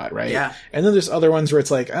have to draw it, right? Yeah. And then there's other ones where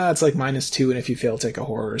it's like, it's like -2 and if you fail, take a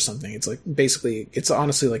horror or something. It's like, basically, it's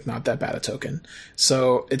honestly like not that bad a token.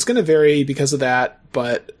 So it's going to vary because of that,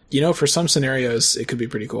 but for some scenarios, it could be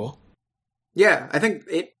pretty cool. Yeah, I think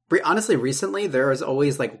honestly, recently, there is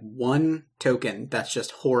always like one token that's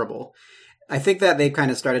just horrible. I think that they've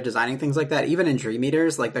kind of started designing things like that. Even in Dream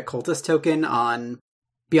Eaters, like the Cultist token on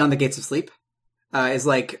Beyond the Gates of Sleep is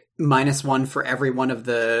like -1 for every one of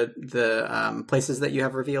the places that you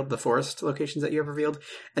have revealed, the forest locations that you have revealed.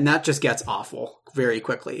 And that just gets awful very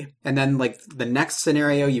quickly. And then like the next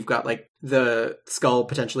scenario, you've got like the skull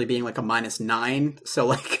potentially being like a -9. So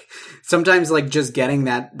like sometimes like just getting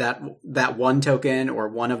that one token or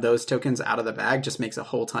one of those tokens out of the bag just makes a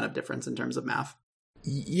whole ton of difference in terms of math.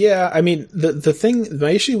 Yeah, I mean, my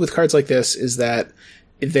issue with cards like this is that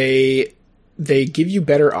they give you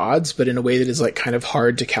better odds, but in a way that is like kind of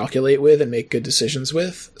hard to calculate with and make good decisions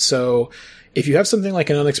with. So if you have something like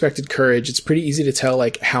an Unexpected Courage, it's pretty easy to tell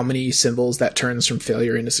like how many symbols that turns from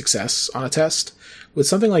failure into success on a test. With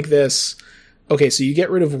something like this, okay, so you get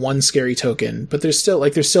rid of one scary token, but there's still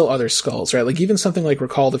other skulls, right? Like even something like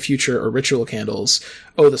Recall the Future or Ritual Candles.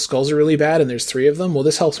 Oh, the skulls are really bad and there's 3 of them. Well,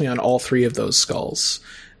 this helps me on all 3 of those skulls.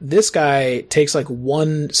 This guy takes like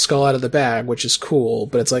one skull out of the bag, which is cool,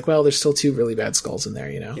 but it's like, well, there's still 2 really bad skulls in there,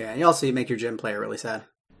 you know? Yeah, and also you make your gym player really sad.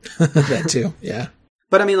 That too, yeah.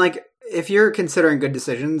 But I mean, like, if you're considering good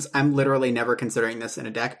decisions, I'm literally never considering this in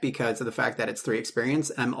a deck because of the fact that it's 3 experience,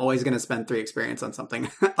 and I'm always going to spend 3 experience on something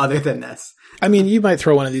other than this. I mean, you might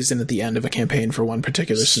throw one of these in at the end of a campaign for one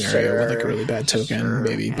particular scenario with like a really bad token, Sure,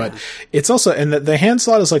 maybe. yeah. But it's also, and the hand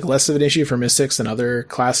slot is like less of an issue for Mystics than other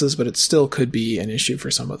classes, but it still could be an issue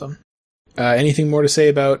for some of them. Anything more to say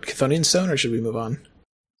about Chthonian Stone, or should we move on?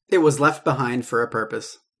 It was left behind for a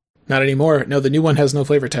purpose. Not anymore. No, the new one has no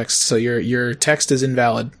flavor text, so your text is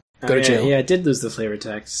invalid. Go to jail. Yeah, I did lose the flavor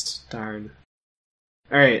text. Darn.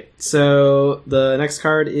 Alright, so the next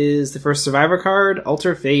card is the first Survivor card,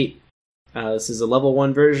 Alter Fate. This is a level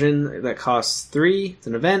 1 version that costs 3. It's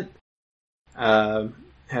an event.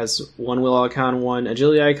 Has 1 will icon, 1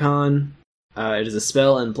 agility icon. It is a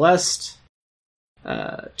spell and blessed.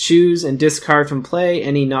 Choose and discard from play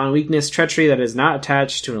any non-weakness treachery that is not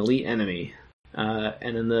attached to an elite enemy.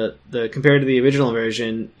 And then the compared to the original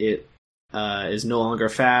version, it is no longer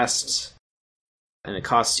fast, and it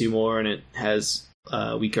costs 2 more, and it has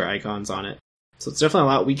weaker icons on it. So it's definitely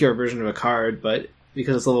a lot weaker version of a card, but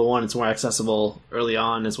because it's level 1, it's more accessible early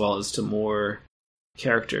on as well as to more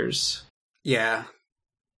characters. Yeah.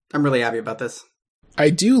 I'm really happy about this. I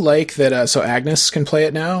do like that, so Agnes can play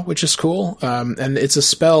it now, which is cool. And it's a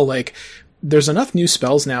spell, like, there's enough new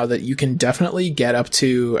spells now that you can definitely get up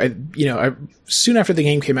to, soon after the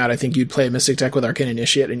game came out, I think you'd play a Mystic deck with Arcane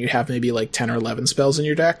Initiate and you'd have maybe like 10 or 11 spells in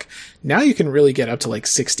your deck. Now you can really get up to like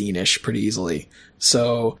 16-ish pretty easily.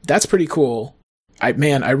 So that's pretty cool. I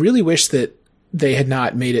really wish that they had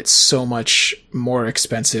not made it so much more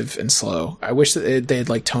expensive and slow. I wish that they had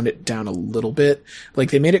like toned it down a little bit. Like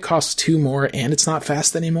they made it cost 2 more and it's not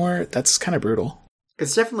fast anymore. That's kind of brutal.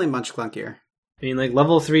 It's definitely much clunkier. I mean, like,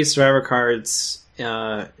 level 3 Survivor cards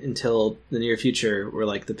until the near future were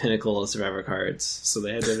like the pinnacle of Survivor cards. So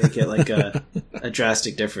they had to make it like a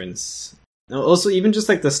drastic difference. Also, even just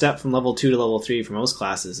like the step from level 2 to level 3 for most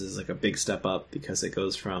classes is like a big step up because it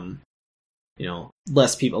goes from, a lot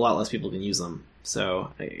less people can use them.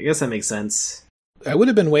 So I guess that makes sense. I would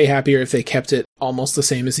have been way happier if they kept it almost the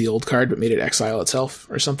same as the old card, but made it exile itself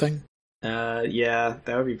or something. Yeah,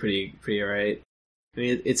 that would be pretty alright. I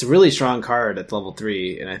mean, it's a really strong card at level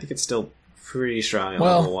 3, and I think it's still pretty strong at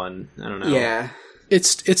level 1. I don't know. Yeah.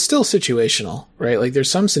 It's still situational, right? Like, there's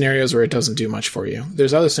some scenarios where it doesn't do much for you.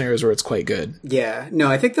 There's other scenarios where it's quite good. Yeah. No,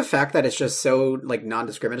 I think the fact that it's just so, like,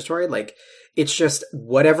 non-discriminatory, like, it's just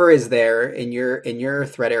whatever is there in your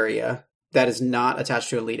threat area that is not attached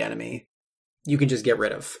to an elite enemy, you can just get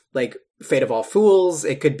rid of. Like, Fate of All Fools,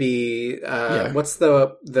 it could be, what's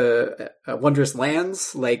the Wondrous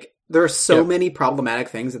Lands? Like, there are so many problematic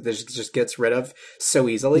things that this just gets rid of so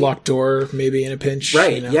easily. Locked door, maybe in a pinch.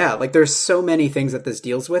 Right, yeah. Like, there's so many things that this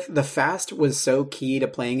deals with. The fast was so key to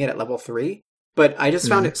playing it at level 3, but I just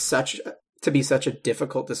found it to be such a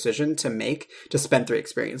difficult decision to make to spend 3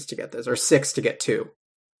 experience to get this, or 6 to get 2.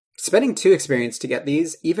 Spending 2 experience to get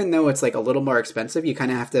these, even though it's like a little more expensive, you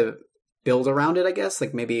kind of have to build around it, I guess.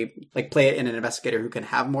 Like, maybe like play it in an investigator who can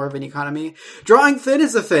have more of an economy. Drawing thin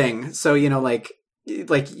is a thing, so you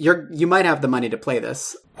might have the money to play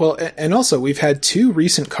this. Well, and also we've had 2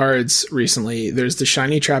 recent cards recently. There's the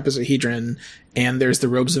Shiny Trapezohedron and there's the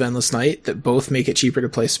Robes of Endless Night that both make it cheaper to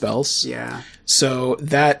play spells. Yeah. So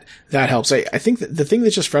that helps. I think that the thing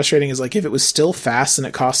that's just frustrating is, like, if it was still fast and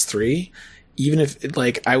it costs 3, even if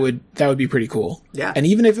that would be pretty cool. Yeah. And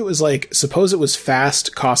even if it was like, suppose it was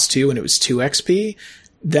fast, cost 2 and it was 2 XP,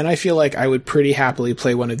 then I feel like I would pretty happily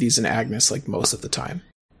play one of these in Agnes like most of the time.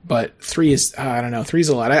 But 3 is, I don't know, 3 is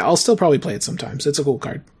a lot. I'll still probably play it sometimes. It's a cool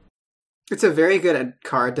card. It's a very good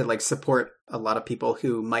card to, like, support a lot of people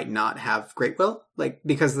who might not have Great Will. Like,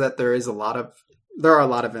 because there are a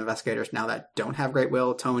lot of investigators now that don't have Great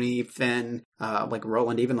Will. Tony, Finn, like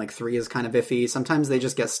Roland, even like 3 is kind of iffy. Sometimes they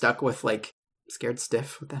just get stuck with, like, Scared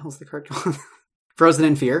Stiff. What the hell's the card called? Frozen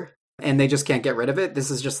in Fear. And they just can't get rid of it. This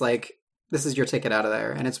is just like, this is your ticket out of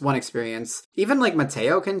there, and it's 1 experience. Even, like,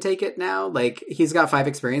 Mateo can take it now. Like, he's got 5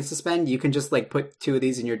 experience to spend. You can just, like, put 2 of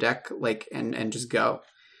these in your deck, like, and just go.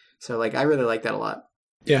 So, like, I really like that a lot.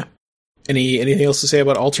 Yeah. Anything else to say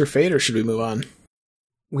about Alter Fate, or should we move on?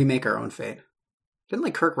 We make our own fate. Didn't,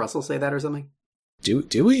 like, Kirk Russell say that or something?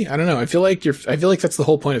 Do we? I don't know. I feel like that's the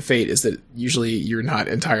whole point of Fate, is that usually you're not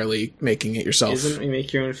entirely making it yourself. Isn't we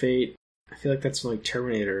make your own fate? I feel like that's from, like,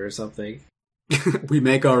 Terminator or something. We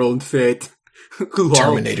make our own fate.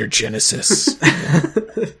 Terminator Genesis.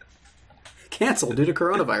 Cancelled due to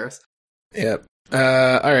coronavirus. Yep. All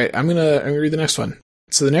right. I'm gonna read the next one.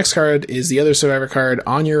 So the next card is the other survivor card,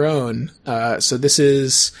 On Your Own. So this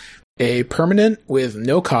is a permanent with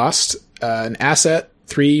no cost, an asset,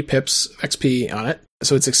 3 pips XP on it.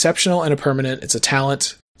 So it's exceptional and a permanent. It's a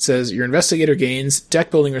talent. It says your investigator gains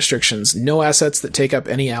deck building restrictions, no assets that take up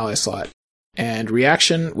any ally slot. And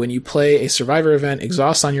reaction, when you play a survivor event,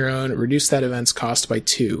 exhaust on your own, reduce that event's cost by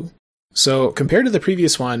 2. So compared to the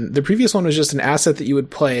previous one was just an asset that you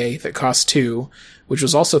would play that costs 2, which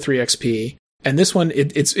was also 3 XP. And this one,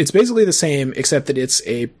 it's basically the same, except that it's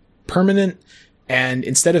a permanent, and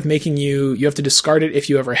instead of making you have to discard it if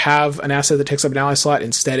you ever have an asset that takes up an ally slot.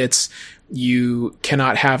 Instead, it's you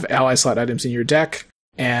cannot have ally slot items in your deck.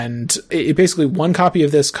 And it basically, 1 copy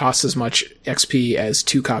of this costs as much XP as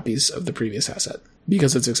 2 copies of the previous asset,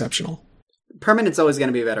 because it's exceptional. Permanent's always going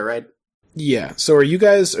to be better, right? Yeah. So are you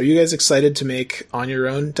guys excited to make On Your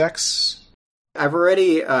Own decks? I've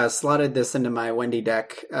already slotted this into my Wendy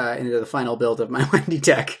deck, into the final build of my Wendy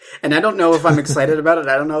deck, and I don't know if I'm excited about it.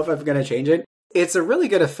 I don't know if I'm going to change it. It's a really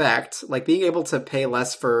good effect, like being able to pay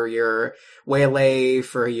less for your Waylay,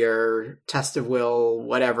 for your Test of Will,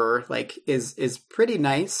 whatever, like is pretty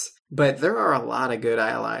nice. But there are a lot of good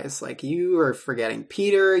allies. Like, you are forgetting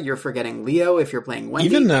Peter, you're forgetting Leo if you're playing Wendy.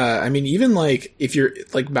 Even like, if you're,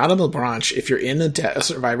 like, Madame LeBranche, if you're in a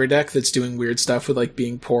survivor deck that's doing weird stuff with, like,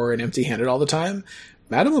 being poor and empty-handed all the time,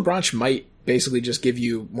 Madame LeBranche might basically just give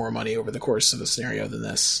you more money over the course of a scenario than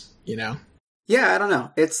this, you know? Yeah, I don't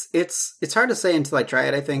know. It's hard to say until I try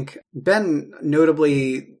it, I think. Ben,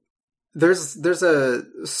 notably, there's a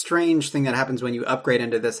strange thing that happens when you upgrade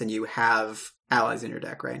into this and you have allies in your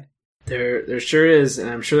deck, right? There sure is, and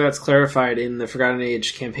I'm sure that's clarified in the Forgotten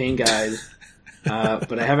Age campaign guide.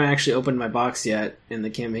 But I haven't actually opened my box yet, and the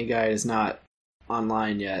campaign guide is not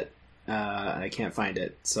online yet. I can't find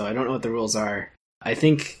it, so I don't know what the rules are. I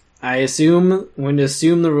assume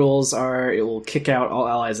the rules are, it will kick out all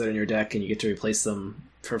allies that are in your deck, and you get to replace them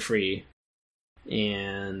for free.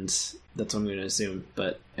 And that's what I'm going to assume.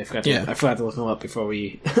 But I forgot to look them up before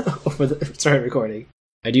we started recording.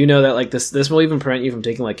 I do know that, like, this will even prevent you from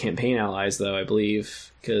taking, like, campaign allies, though, I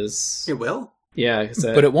believe, because it will. Yeah,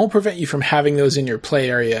 but it won't prevent you from having those in your play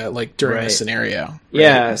area, like, during a scenario. Right?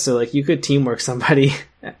 Yeah, so, like, you could teamwork somebody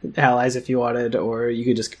allies if you wanted, or you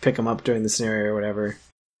could just pick them up during the scenario or whatever.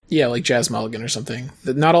 Yeah, like Jazz Mulligan or something.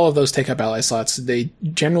 Not all of those take up ally slots. They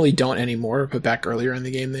generally don't anymore, but back earlier in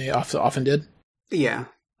the game they often did. Yeah.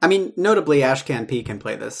 I mean, notably, Ashcan P can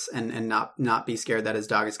play this and not be scared that his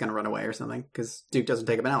dog is going to run away or something, because Duke doesn't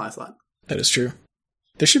take up an ally slot. That is true.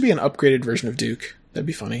 There should be an upgraded version of Duke. That'd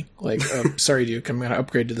be funny. Like, sorry, Duke, I'm going to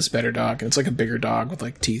upgrade to this better dog, and it's like a bigger dog with,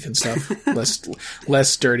 like, teeth and stuff.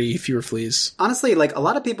 less dirty, fewer fleas. Honestly, like, a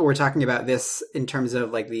lot of people were talking about this in terms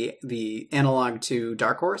of, like, the analog to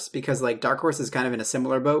Dark Horse, because, like, Dark Horse is kind of in a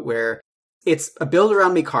similar boat where it's a build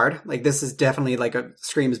around me card. Like, this is definitely, like, a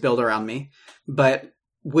Scream's build around me, but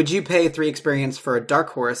would you pay 3 experience for a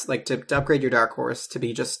Dark Horse, like, to upgrade your Dark Horse to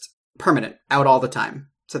be just permanent, out all the time?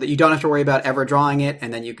 So that you don't have to worry about ever drawing it,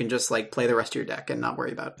 and then you can just, like, play the rest of your deck and not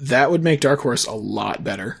worry about it. That would make Dark Horse a lot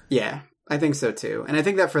better. Yeah, I think so too. And I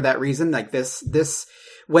think that for that reason, like, this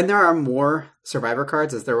when there are more Survivor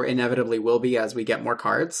cards, as there inevitably will be as we get more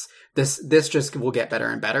cards, this just will get better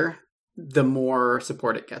and better the more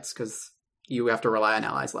support it gets, because you have to rely on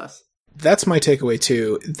allies less. That's my takeaway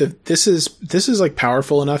too. This is like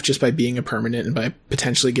powerful enough just by being a permanent and by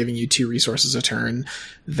potentially giving you 2 resources a turn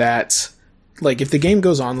that, like, if the game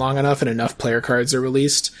goes on long enough and enough player cards are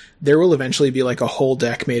released, there will eventually be, like, a whole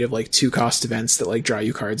deck made of, like, 2 cost events that, like, draw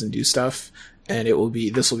you cards and do stuff, and this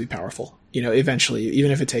will be powerful. You know, eventually,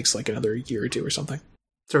 even if it takes, like, another year or 2 or something.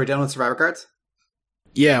 So we're done with Survivor cards?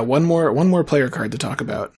 Yeah, one more player card to talk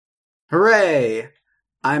about. Hooray!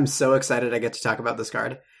 I'm so excited I get to talk about this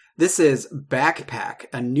card. This is Backpack,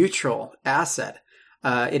 a neutral asset.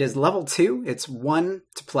 It is level 2. It's 1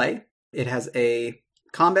 to play. It has a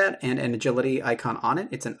combat and an agility icon on it.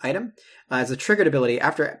 It's an item. As a triggered ability,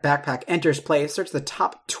 after Backpack enters play, search the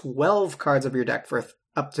top 12 cards of your deck for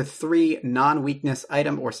up to 3 non-weakness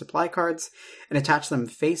item or supply cards and attach them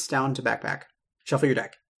face down to Backpack. Shuffle your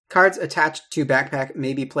deck. Cards attached to Backpack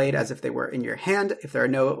may be played as if they were in your hand. If there are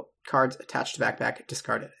no cards attached to Backpack,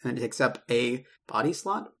 discard it. And it takes up a body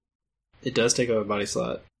slot? It does take up a body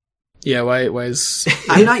slot. Yeah, why is...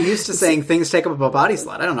 I'm not used to saying things take up a body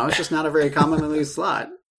slot. I don't know. It's just not a very commonly used slot.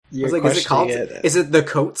 I was like, is it called... Is it the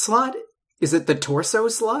coat slot? Is it the torso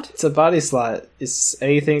slot? It's a body slot. It's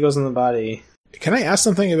anything that goes on the body. Can I ask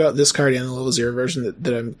something about this card and the level 0 version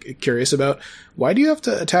that I'm curious about? Why do you have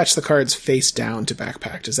to attach the cards face down to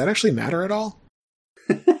Backpack? Does that actually matter at all?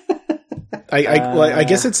 I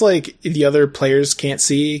guess it's like the other players can't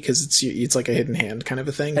see because it's like a hidden hand kind of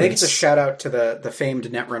a thing. I think it's a shout out to the famed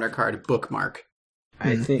Netrunner card Bookmark.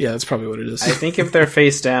 I think, yeah, that's probably what it is. I think if they're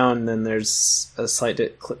face down, then there's a slight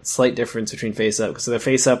difference between face up. Because if they're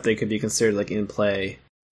face up, they could be considered like in play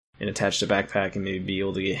and attached to backpack and maybe be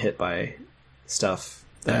able to get hit by stuff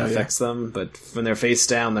that affects them. But when they're face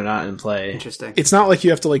down, they're not in play. Interesting. It's not like you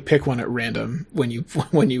have to like pick one at random when you play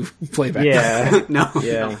backpack. Yeah. No.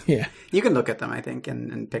 Yeah. Yeah. You can look at them, I think,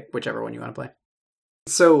 and pick whichever one you want to play.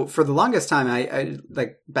 So for the longest time, I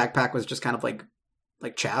like backpack was just kind of like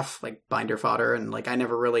chaff, like binder fodder, and like I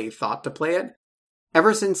never really thought to play it.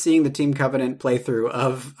 Ever since seeing the Team Covenant playthrough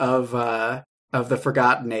of the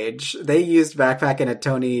Forgotten Age, they used backpack in a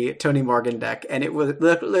Tony Morgan deck, and it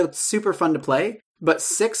looked super fun to play. But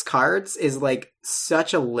 6 cards is like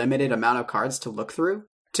such a limited amount of cards to look through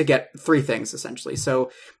to get 3 things essentially.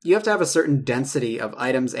 So you have to have a certain density of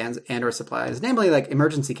items and or supplies, namely like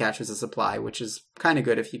emergency cache is a supply, which is kind of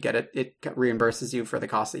good if you get it. It reimburses you for the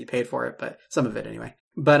cost that you paid for it, but some of it anyway.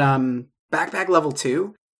 But backpack level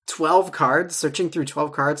 2, 12 cards, searching through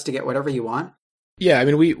 12 cards to get whatever you want. Yeah, I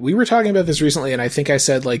mean, we were talking about this recently, and I think I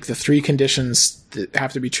said, like, the 3 conditions that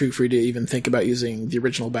have to be true for you to even think about using the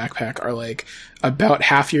original backpack are, like, about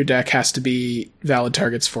half your deck has to be valid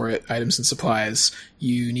targets for it, items and supplies.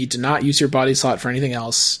 You need to not use your body slot for anything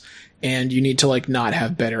else, and you need to, like, not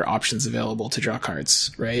have better options available to draw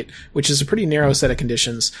cards, right? Which is a pretty narrow set of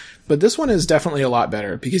conditions. But this one is definitely a lot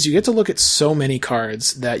better, because you get to look at so many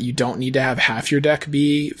cards that you don't need to have half your deck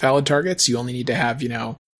be valid targets. You only need to have,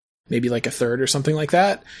 maybe like a third or something like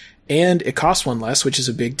that. And it costs 1 less, which is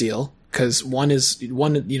a big deal because 2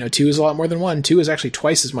 is a lot more than 1. 2 is actually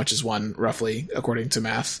twice as much as 1, roughly, according to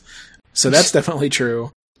math. So that's definitely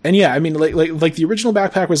true. And yeah, I mean, like the original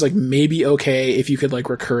backpack was like maybe okay if you could like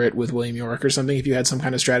recur it with William York or something, if you had some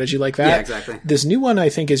kind of strategy like that. Yeah, exactly. This new one, I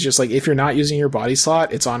think, is just like, if you're not using your body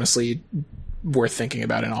slot, it's honestly worth thinking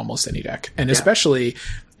about in almost any deck. And especially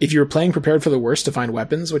if you're playing prepared for the worst to find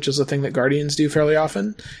weapons, which is a thing that Guardians do fairly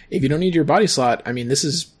often, if you don't need your body slot, I mean, this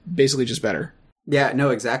is basically just better. Yeah, no,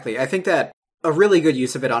 exactly. I think that a really good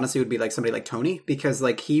use of it, honestly, would be like somebody like Tony, because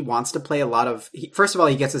like he wants to play a lot of... First of all,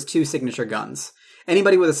 he gets his 2 signature guns.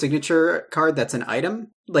 Anybody with a signature card that's an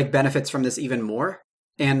item, like, benefits from this even more.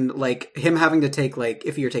 And like him having to take, like,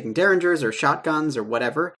 if you're taking Derringers or shotguns or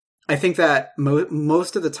whatever, I think that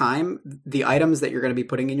most of the time, the items that you're going to be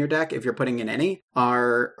putting in your deck, if you're putting in any,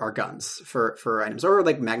 are guns for items, or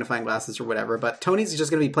like magnifying glasses or whatever. But Tony's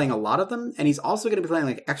just going to be playing a lot of them, and he's also going to be playing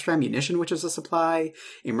like extra ammunition, which is a supply,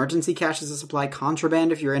 emergency cache is a supply,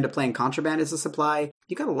 contraband, if you're into playing contraband, is a supply.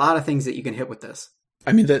 You got a lot of things that you can hit with this.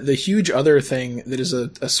 I mean, the huge other thing that is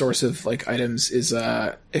a source of like items is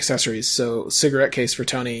accessories. So cigarette case for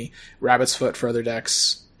Tony, rabbit's foot for other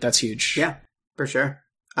decks. That's huge. Yeah, for sure.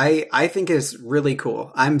 I think is really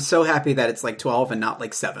cool. I'm so happy that it's like 12 and not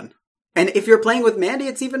like 7. And if you're playing with Mandy,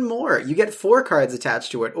 it's even more. You get 4 cards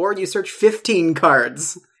attached to it, or you search 15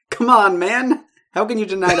 cards. Come on, man. How can you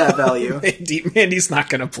deny that value? Mandy's not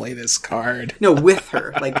going to play this card. No, with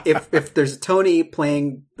her. Like, if there's Tony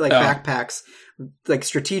playing like backpacks, like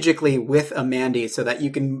strategically with a Mandy so that you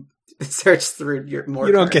can search through your more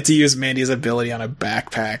You don't cards. get to use Mandy's ability on a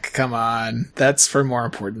backpack. Come on. That's for more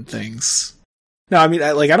important things. No, I mean,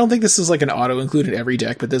 I don't think this is like an auto-include in every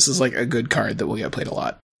deck, but this is like a good card that will get played a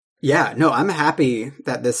lot. Yeah, no, I'm happy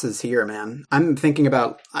that this is here, man. I'm thinking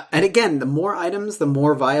about, and again, the more items, the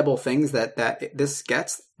more viable things that this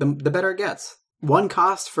gets, the better it gets. 1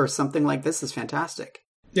 cost for something like this is fantastic.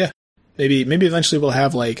 Yeah. Maybe eventually we'll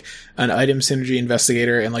have like an item synergy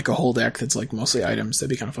investigator and like a whole deck that's like mostly items. That'd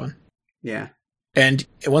be kind of fun. Yeah. And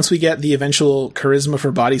once we get the eventual charisma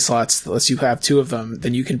for body slots that lets you have 2 of them,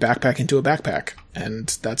 then you can backpack into a backpack. And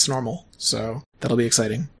that's normal. So that'll be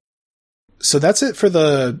exciting. So that's it for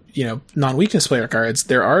the, non-weakness player cards.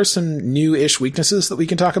 There are some new-ish weaknesses that we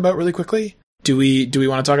can talk about really quickly. Do we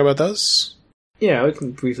want to talk about those? Yeah, we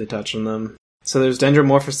can briefly touch on them. So there's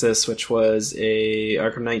Dendromorphosis, which was a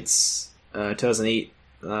Arkham Knights 2008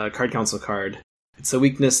 card council card. It's a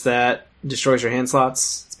weakness that destroys your hand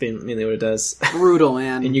slots. It's mainly what it does. Brutal,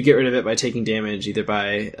 man. And you get rid of it by taking damage, either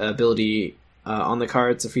by ability on the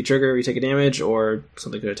card, it's a free trigger, you take a damage, or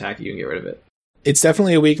something could attack you and get rid of it. It's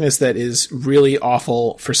definitely a weakness that is really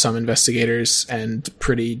awful for some investigators and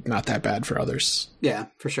pretty not that bad for others. Yeah,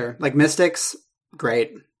 for sure. Like Mystics,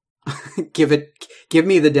 great. Give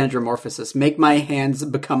me the Dendromorphosis. Make my hands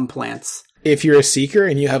become plants. If you're a seeker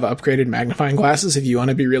and you have upgraded magnifying glasses, if you want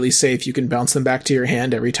to be really safe, you can bounce them back to your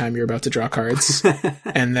hand every time you're about to draw cards.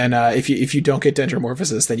 And then if you don't get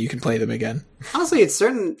Dendromorphosis, then you can play them again. Honestly, it's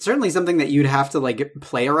certainly something that you'd have to like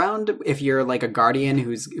play around if you're like a guardian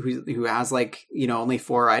who has like, you know, only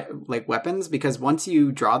 4 like weapons, because once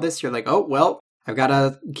you draw this, you're like, oh well, I've got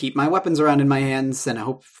to keep my weapons around in my hands and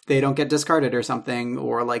hope they don't get discarded or something,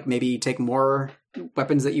 or like maybe take more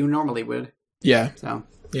weapons that you normally would. Yeah. So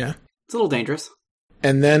yeah. It's a little dangerous.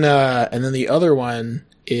 And then the other one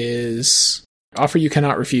is Offer You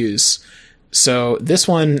Cannot Refuse. So this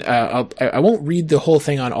one, I won't read the whole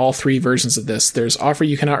thing on all 3 versions of this. There's Offer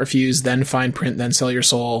You Cannot Refuse, then Fine Print, then Sell Your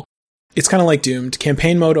Soul. It's kind of like Doomed.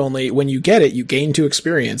 Campaign mode only. When you get it, you gain 2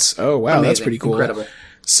 experience. Oh, wow, amazing. That's pretty cool. Incredible.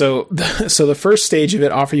 So the first stage of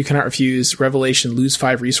it, Offer You Cannot Refuse, Revelation, lose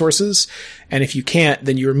 5 resources. And if you can't,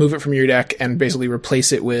 then you remove it from your deck and basically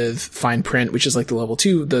replace it with Fine Print, which is like the level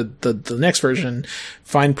 2, the next version.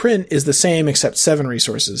 Fine Print is the same except 7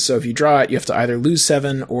 resources. So if you draw it, you have to either lose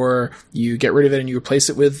 7 or you get rid of it and you replace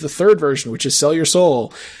it with the third version, which is Sell Your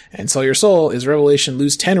Soul. And Sell Your Soul is Revelation,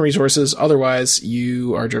 lose 10 resources. Otherwise,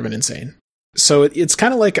 you are driven insane. So it's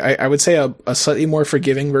kind of like, I would say, a slightly more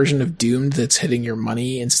forgiving version of Doomed that's hitting your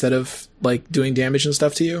money instead of, like, doing damage and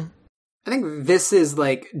stuff to you. I think this is,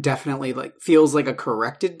 like, definitely, like, feels like a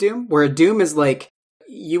corrected Doom, where a Doom is, like,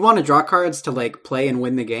 you want to draw cards to, like, play and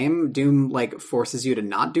win the game. Doom, like, forces you to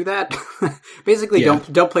not do that. Basically, yeah.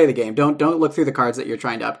 don't play the game. Don't look through the cards that you're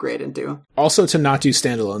trying to upgrade into. Also to not do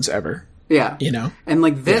standalones ever. Yeah. You know? And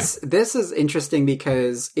like this is interesting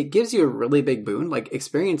because it gives you a really big boon. Like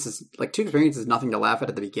experiences, like 2 experiences is nothing to laugh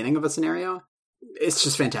at the beginning of a scenario. It's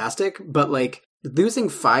just fantastic. But like losing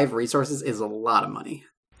 5 resources is a lot of money.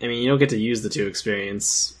 I mean, you don't get to use the 2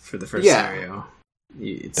 experience for the first scenario.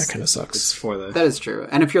 That kind of sucks. It's for the... That is true.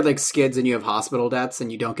 And if you're like Skids and you have hospital debts and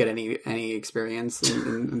you don't get any experience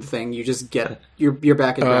in the thing, you just get you're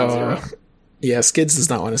back at ground zero. Yeah, Skids does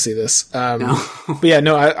not want to see this. No. But yeah,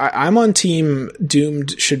 no, I'm on team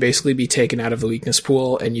Doomed should basically be taken out of the weakness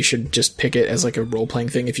pool, and you should just pick it as like a role-playing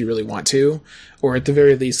thing if you really want to. Or at the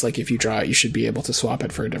very least, like if you draw it, you should be able to swap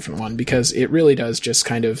it for a different one, because it really does just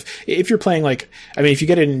kind of, if you're playing like, I mean, if you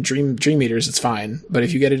get it in Dream Eaters, it's fine. But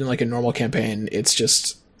if you get it in like a normal campaign, it's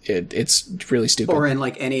just, it's really stupid. Or in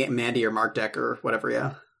like any Mandy or Mark deck or whatever,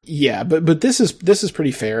 yeah. Yeah, but this is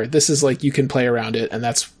pretty fair. This is like you can play around it, and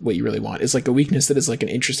that's what you really want. It's like a weakness that is like an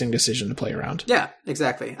interesting decision to play around. Yeah,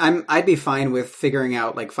 exactly. I'd be fine with figuring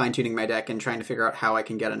out like fine tuning my deck and trying to figure out how I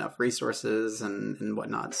can get enough resources and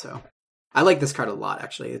whatnot. So I like this card a lot.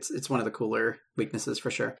 Actually, it's one of the cooler weaknesses for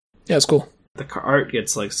sure. Yeah, it's cool. The art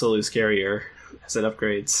gets like slowly scarier as it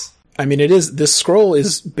upgrades. I mean, this scroll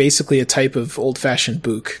is basically a type of old-fashioned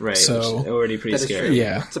book, right? So Which is already pretty scary. True.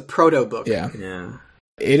 Yeah, it's a proto book. Yeah.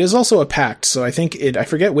 It is also a pact, so I think I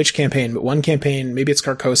forget which campaign, but one campaign, maybe it's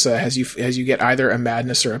Carcosa, has you get either a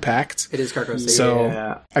madness or a pact. It is Carcosa. So,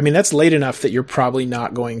 yeah. I mean, that's late enough that you're probably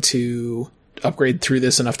not going to upgrade through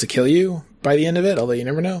this enough to kill you by the end of it, although you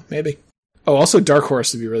never know, maybe. Oh, also Dark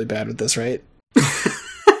Horse would be really bad with this, right?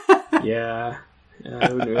 Yeah.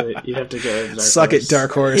 It would really, you'd have to go with Dark Suck Horse. it,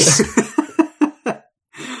 Dark Horse.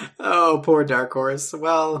 Oh, poor Dark Horse.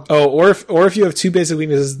 Well... Oh, or if you have 2 basic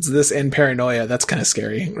weaknesses, this and Paranoia, that's kind of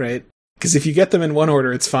scary, right? Because if you get them in one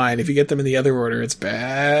order, it's fine. If you get them in the other order, it's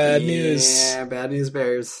bad news. Yeah, bad news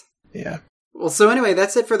bears. Yeah. Well, so anyway,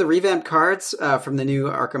 that's it for the revamped cards from the new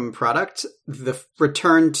Arkham product. The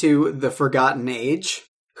return to the Forgotten Age.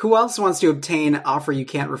 Who else wants to obtain Offer You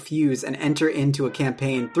Can't Refuse and enter into a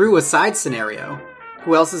campaign through a side scenario?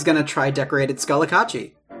 Who else is going to try Decorated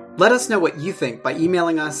Skullakachi? Let us know what you think by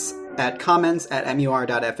emailing us at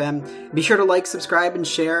comments@mur.fm. Be sure to like, subscribe, and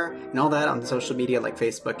share, and all that on social media like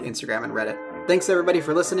Facebook, Instagram, and Reddit. Thanks everybody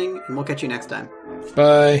for listening, and we'll catch you next time.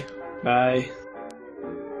 Bye. Bye.